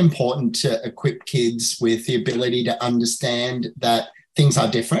it's really important to equip kids with the ability to understand that things are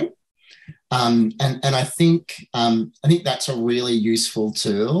different. And I think that's a really useful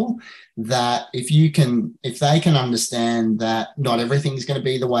tool. That if they can understand that not everything's going to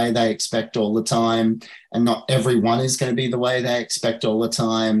be the way they expect all the time, and not everyone is going to be the way they expect all the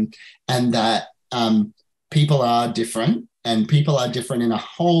time, and that people are different, and people are different in a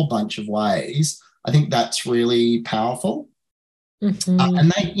whole bunch of ways. I think that's really powerful. Mm-hmm.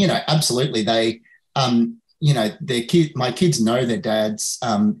 And they, absolutely, my kids know their dad's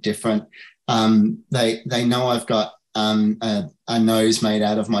different. They know I've got a nose made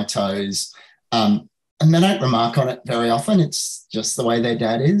out of my toes, and they don't remark on it very often. It's just the way their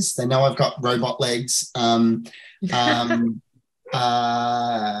dad is. They know I've got robot legs, um, and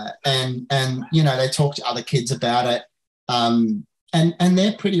they talk to other kids about it. And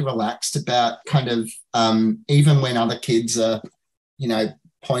they're pretty relaxed about kind of, even when other kids are, you know,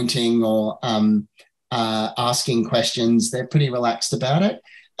 pointing or asking questions. They're pretty relaxed about it.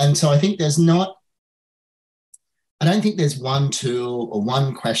 And so I don't think there's one tool or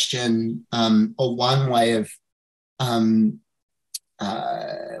one question or one way of,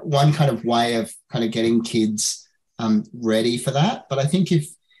 one kind of way of kind of getting kids ready for that. But I think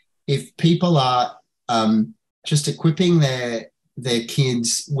if people are just equipping their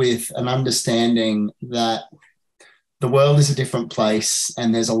kids with an understanding that the world is a different place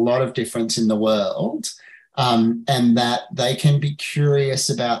and there's a lot of difference in the world, and that they can be curious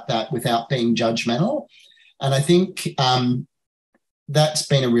about that without being judgmental. And I think that's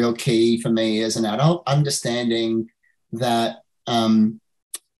been a real key for me as an adult, understanding that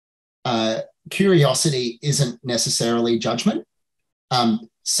curiosity isn't necessarily judgment.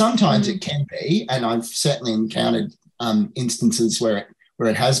 Sometimes it can be, and I've certainly encountered instances where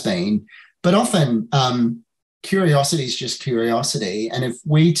it has been, but often curiosity is just curiosity. And if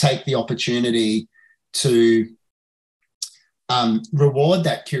we take the opportunity to reward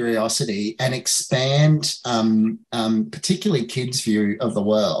that curiosity and expand particularly kids' view of the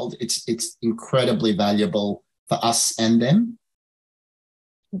world, it's incredibly valuable for us and them.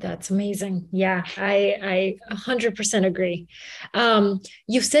 That's amazing. Yeah, I 100% agree.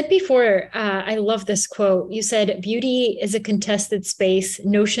 You've said before, I love this quote. You said, beauty is a contested space.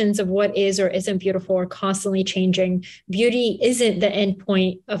 Notions of what is or isn't beautiful are constantly changing. Beauty isn't the end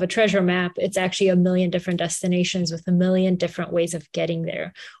point of a treasure map. It's actually a million different destinations with a million different ways of getting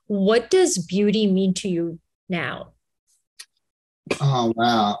there. What does beauty mean to you now? Oh,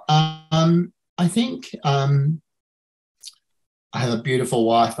 wow. I think I have a beautiful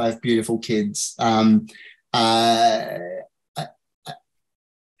wife. I have beautiful kids. Uh,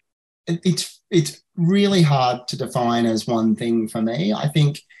 it's really hard to define as one thing for me. I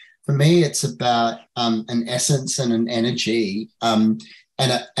think for me, it's about an essence and an energy, and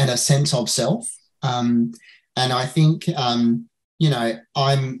a sense of self. And I think I'm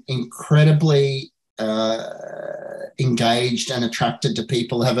incredibly engaged and attracted to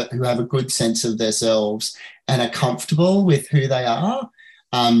people who have a good sense of themselves and are comfortable with who they are.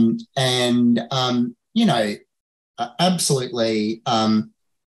 And absolutely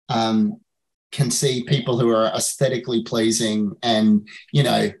can see people who are aesthetically pleasing and,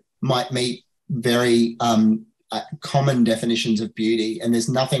 might meet very common definitions of beauty. And there's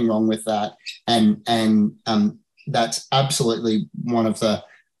nothing wrong with that. And that's absolutely one of the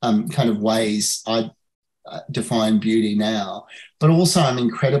kind of ways I define beauty now. But also I'm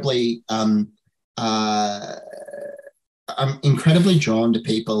incredibly drawn to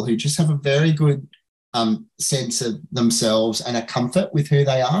people who just have a very good sense of themselves and a comfort with who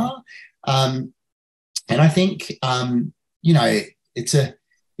they are. And I think,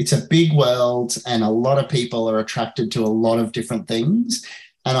 it's a big world and a lot of people are attracted to a lot of different things.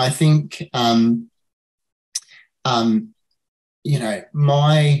 And I think, I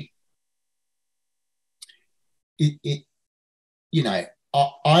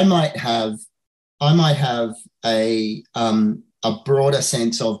might have a broader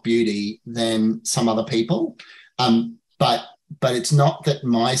sense of beauty than some other people, but it's not that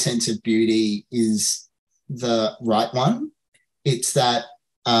my sense of beauty is the right one. It's that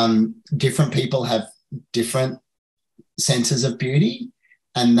different people have different senses of beauty,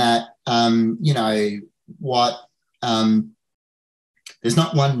 and that what there's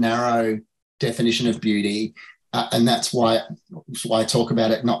not one narrow definition of beauty. And that's why I talk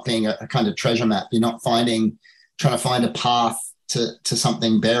about it not being a kind of treasure map. You're not trying to find a path to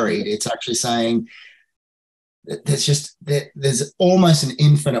something buried. It's actually saying that there's almost an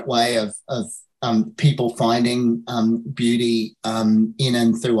infinite way of people finding beauty in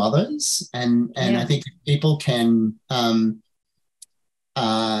and through others. And I think people can,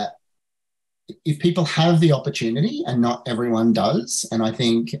 if people have the opportunity, and not everyone does, and I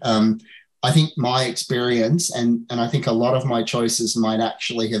think my experience and I think a lot of my choices might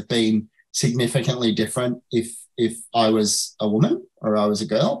actually have been significantly different if I was a woman or I was a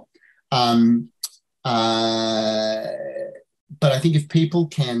girl. But I think if people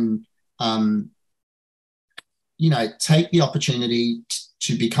can, take the opportunity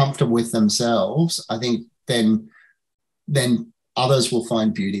to be comfortable with themselves, I think then others will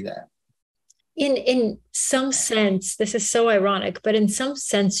find beauty there. In some sense, this is so ironic, but in some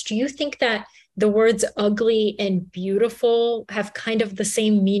sense, do you think that the words ugly and beautiful have kind of the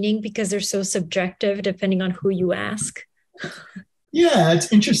same meaning because they're so subjective depending on who you ask? Yeah,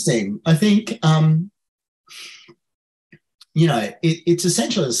 it's interesting. I think it's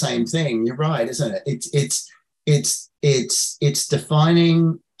essentially the same thing. You're right, isn't it? It's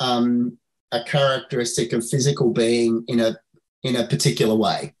defining a characteristic of physical being in a particular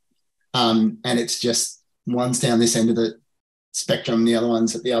way. and it's just one's down this end of the spectrum, the other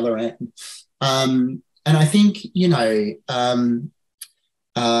one's at the other end. And I think,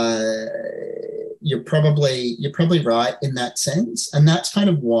 uh, you're probably right in that sense, and that's kind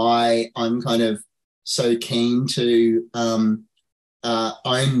of why I'm kind of so keen to own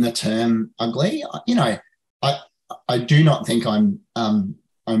the term ugly. I I do not think I'm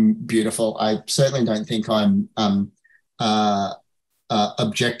beautiful. I certainly don't think I'm uh,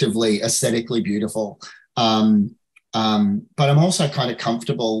 objectively aesthetically beautiful. But I'm also kind of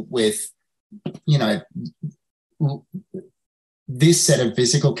comfortable with you know this set of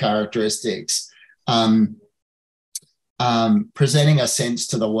physical characteristics um, presenting a sense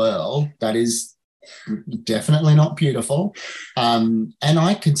to the world that is definitely not beautiful. And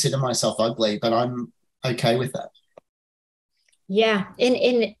I consider myself ugly, but I'm okay with that. Yeah.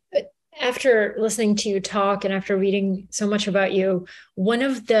 And after listening to you talk and after reading so much about you, one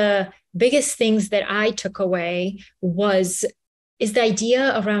of the biggest things that I took away was is the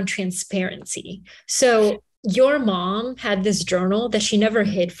idea around transparency. So your mom had this journal that she never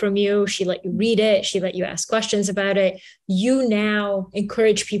hid from you. She let you read it. She let you ask questions about it. You now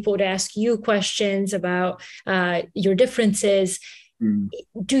encourage people to ask you questions about your differences. Mm.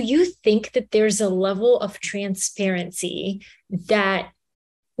 Do you think that there's a level of transparency that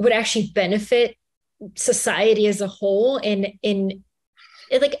would actually benefit society as a whole and in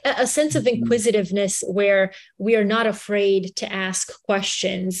like a sense of Mm. inquisitiveness where we are not afraid to ask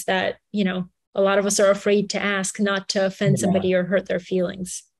questions that, a lot of us are afraid to ask, not to offend Yeah. somebody or hurt their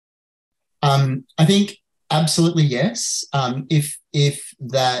feelings? I think absolutely yes. If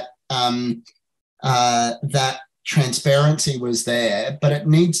that transparency was there, but it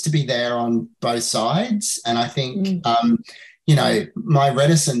needs to be there on both sides. And I think Mm. my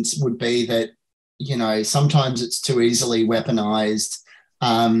reticence would be that sometimes it's too easily weaponized,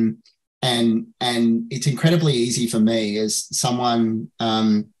 and it's incredibly easy for me as someone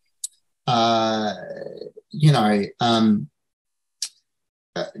uh, you know uh,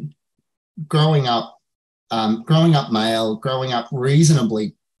 growing up male, growing up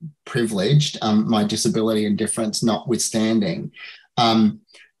reasonably privileged, my disability and difference notwithstanding. um,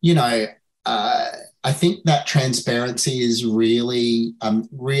 you know, uh, I think that transparency is really,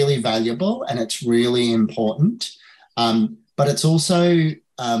 really valuable and it's really important. But it's also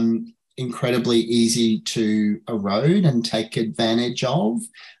incredibly easy to erode and take advantage of.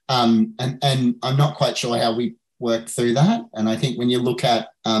 And I'm not quite sure how we work through that. And I think when you look at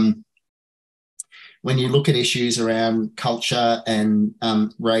issues around culture and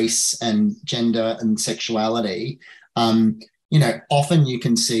race and gender and sexuality, often you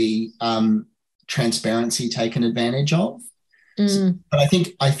can see transparency taken advantage of. Mm. But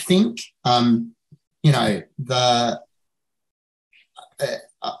the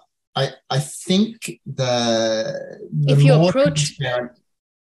I think the If you more approach, transparent.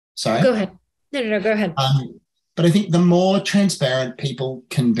 Sorry. go ahead. No, no, no, go ahead. But I think the more transparent people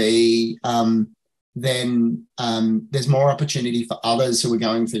can be, then there's more opportunity for others who are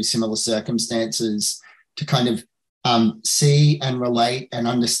going through similar circumstances to kind of see and relate and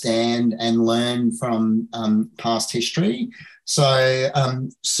understand and learn from past history. So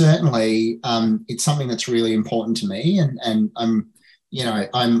certainly it's something that's really important to me, and I'm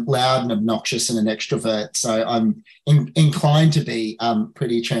loud and obnoxious and an extrovert, so I'm inclined to be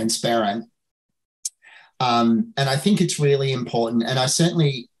pretty transparent. And I think it's really important. And I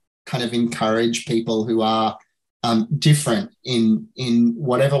certainly kind of encourage people who are different in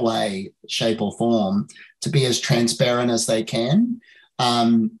whatever way, shape, or form to be as transparent as they can.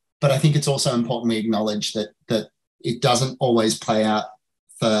 But I think it's also important we acknowledge that it doesn't always play out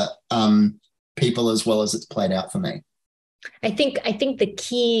for people as well as it's played out for me. I think the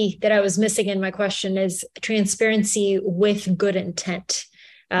key that I was missing in my question is transparency with good intent.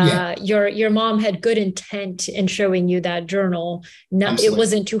 Yeah, Your mom had good intent in showing you that journal. No, it absolutely.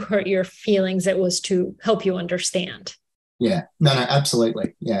 wasn't to hurt your feelings, it was to help you understand. Yeah, no,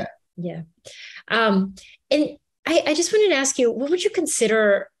 absolutely. Yeah. Yeah. And I just wanted to ask you, what would you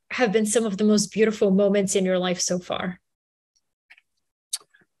consider have been some of the most beautiful moments in your life so far?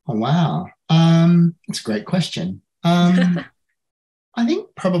 Oh, wow. That's a great question. I think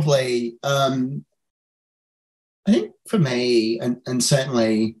probably, I think for me, and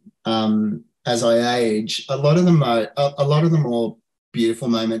certainly as I age, a lot of the more beautiful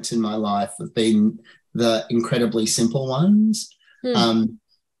moments in my life have been the incredibly simple ones. Hmm. Um,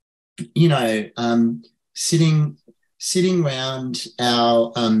 you know, sitting around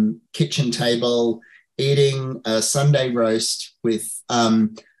our kitchen table, eating a Sunday roast with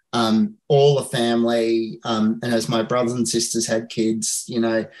all the family, and as my brothers and sisters had kids,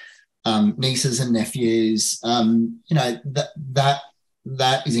 nieces and nephews. That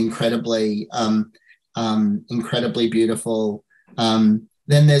is incredibly beautiful.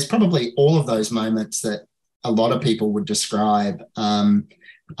 Then there's probably all of those moments that a lot of people would describe.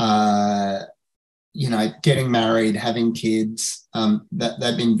 Getting married, having kids.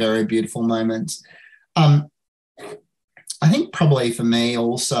 They've been very beautiful moments. I think probably for me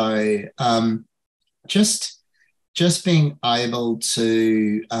also, just being able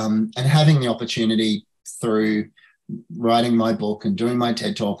to and having the opportunity through writing my book and doing my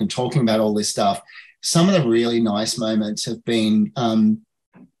TED Talk and talking about all this stuff, some of the really nice moments have been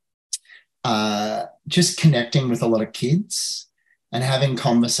just connecting with a lot of kids and having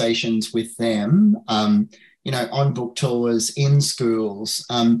conversations with them, on book tours, in schools,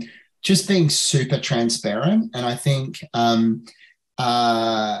 just being super transparent. And I think, I'm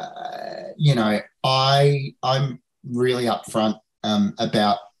really upfront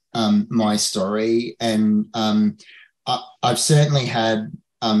about my story. And I've certainly had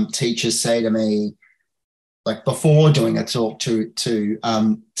teachers say to me, like before doing a talk to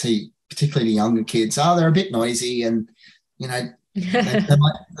particularly younger kids, they're a bit noisy and, they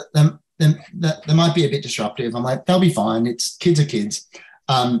might be a bit disruptive. I'm like, they'll be fine. Kids are kids.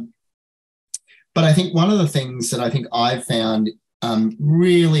 But I think one of the things that I think I've found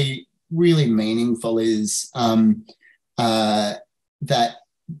really, really meaningful is that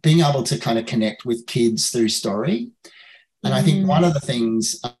being able to kind of connect with kids through story. And I think one of the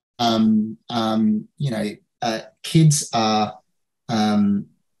things, kids are,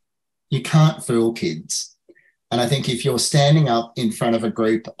 you can't fool kids. And I think if you're standing up in front of a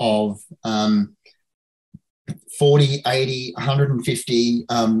group of 40, 80, 150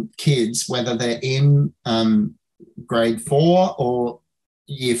 kids, whether they're in grade 4 or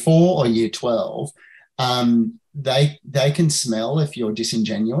year 4 or year 12, they can smell if you're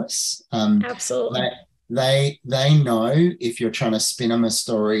disingenuous. Absolutely. They know if you're trying to spin them a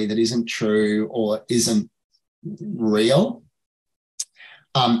story that isn't true or isn't real.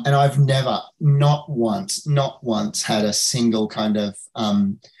 And I've never, not once, had a single kind of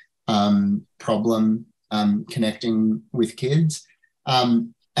problem connecting with kids,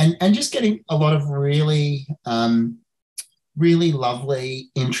 and just getting a lot of really, really lovely,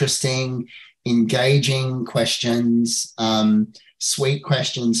 interesting, engaging questions, sweet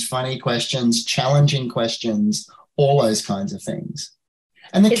questions, funny questions, challenging questions, all those kinds of things.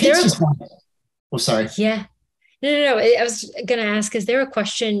 And the kids just want it. Oh, sorry. Yeah. No. I was going to ask, is there a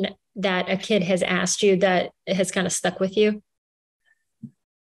question that a kid has asked you that has kind of stuck with you?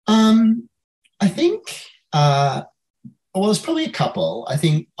 I think, there's probably a couple. I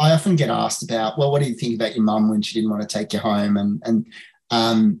think I often get asked about, well, what do you think about your mum when she didn't want to take you home? And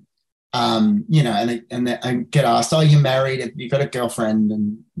I get asked, oh, you're married, have you got a girlfriend,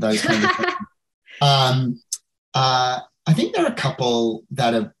 and those kinds of things. I think there are a couple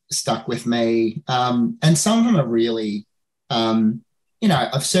that have stuck with me, and some of them are really,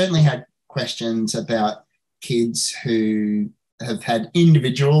 I've certainly had questions about kids who have had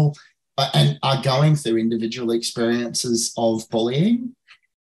individual and are going through individual experiences of bullying.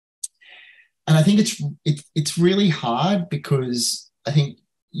 And I think it's really hard because I think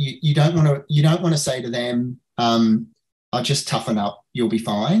you don't want to say to them, I'll just toughen up, you'll be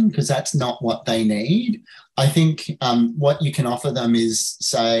fine, because that's not what they need. I think what you can offer them is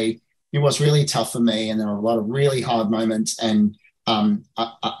say, it was really tough for me and there were a lot of really hard moments, and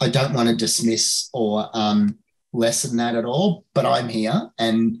I don't want to dismiss or lessen that at all, but I'm here.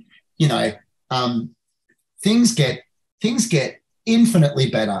 And, things get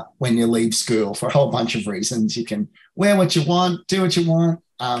infinitely better when you leave school for a whole bunch of reasons. You can wear what you want, do what you want.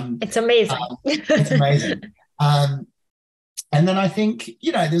 It's amazing. It's amazing. And then I think,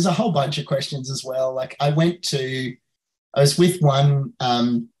 there's a whole bunch of questions as well. Like I was with one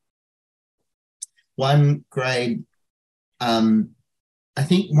grade, I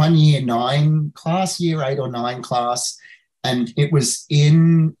think 1 year 9 class, year 8 or 9 class, and it was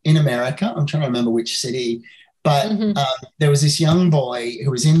in America. I'm trying to remember which city, but there was this young boy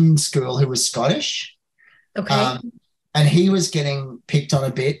who was in school who was Scottish. Okay. And he was getting picked on a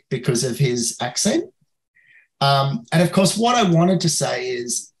bit because of his accent. And of course, what I wanted to say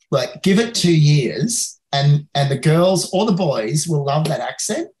is, like, give it 2 years and the girls or the boys will love that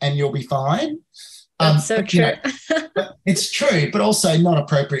accent and you'll be fine. That's so true. It's true, but also not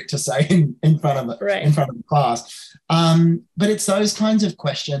appropriate to say in front of the class. But it's those kinds of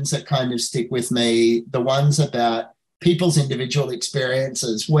questions that kind of stick with me, the ones about people's individual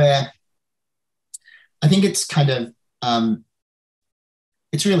experiences, where I think it's kind of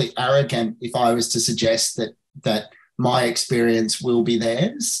it's really arrogant if I was to suggest that my experience will be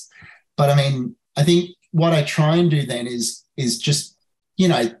theirs. But I mean, I think what I try and do then is just, you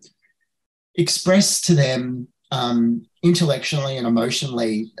know, express to them intellectually and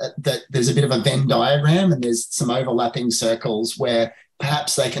emotionally that there's a bit of a Venn diagram and there's some overlapping circles where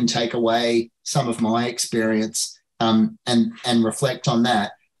perhaps they can take away some of my experience and reflect on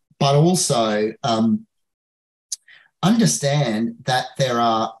that, but also understand that there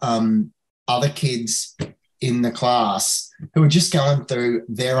are other kids in the class who are just going through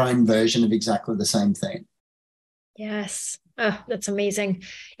their own version of exactly the same thing. Yes. Oh, that's amazing.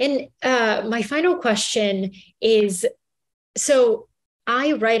 And my final question is, so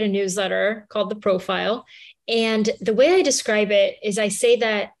I write a newsletter called The Profile. And the way I describe it is I say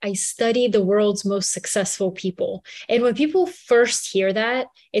that I study the world's most successful people. And when people first hear that,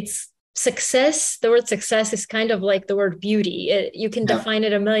 it's success. The word success is kind of like the word beauty. You can Yeah. define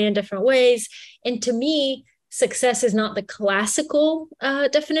it a million different ways. And to me, success is not the classical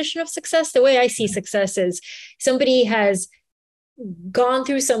definition of success. The way I see success is somebody has gone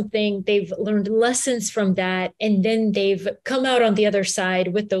through something, they've learned lessons from that, and then they've come out on the other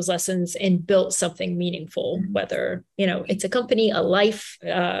side with those lessons and built something meaningful, whether, it's a company, a life,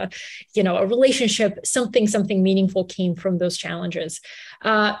 a relationship, something meaningful came from those challenges.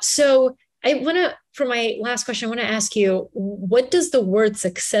 So I want to, for my last question, I want to ask you, what does the word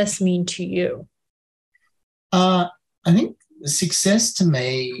success mean to you? I think success to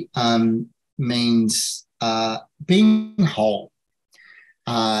me means being whole.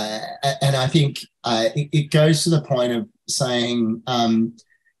 And I think it goes to the point of saying,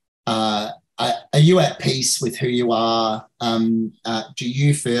 are you at peace with who you are? Do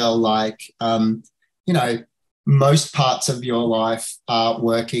you feel like, most parts of your life are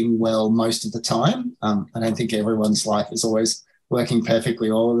working well most of the time? I don't think everyone's life is always working perfectly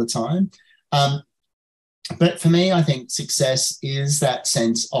all of the time. But for me, I think success is that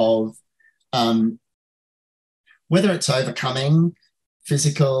sense of whether it's overcoming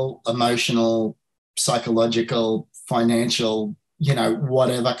physical, emotional, psychological, financial,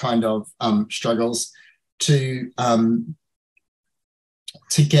 whatever kind of struggles to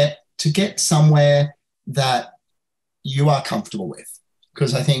get somewhere that you are comfortable with.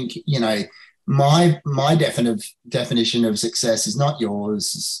 Because I think, my definition of success is not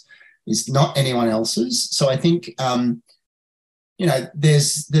yours, is not anyone else's. So I think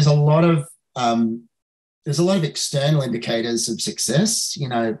there's a lot of external indicators of success,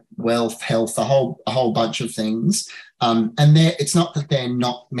 wealth, health, a whole bunch of things. And it's not that they're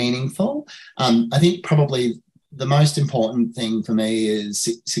not meaningful. I think probably the most important thing for me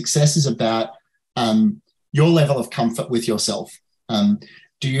is success is about your level of comfort with yourself.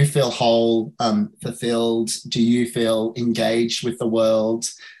 Do you feel whole, fulfilled? Do you feel engaged with the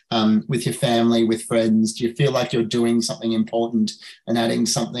world, with your family, with friends? Do you feel like you're doing something important and adding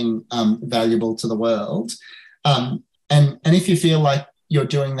something valuable to the world? And if you feel like you're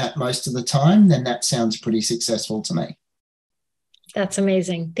doing that most of the time, then that sounds pretty successful to me. That's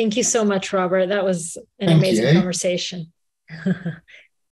amazing. Thank you so much, Robert. That was an Thank amazing you. conversation.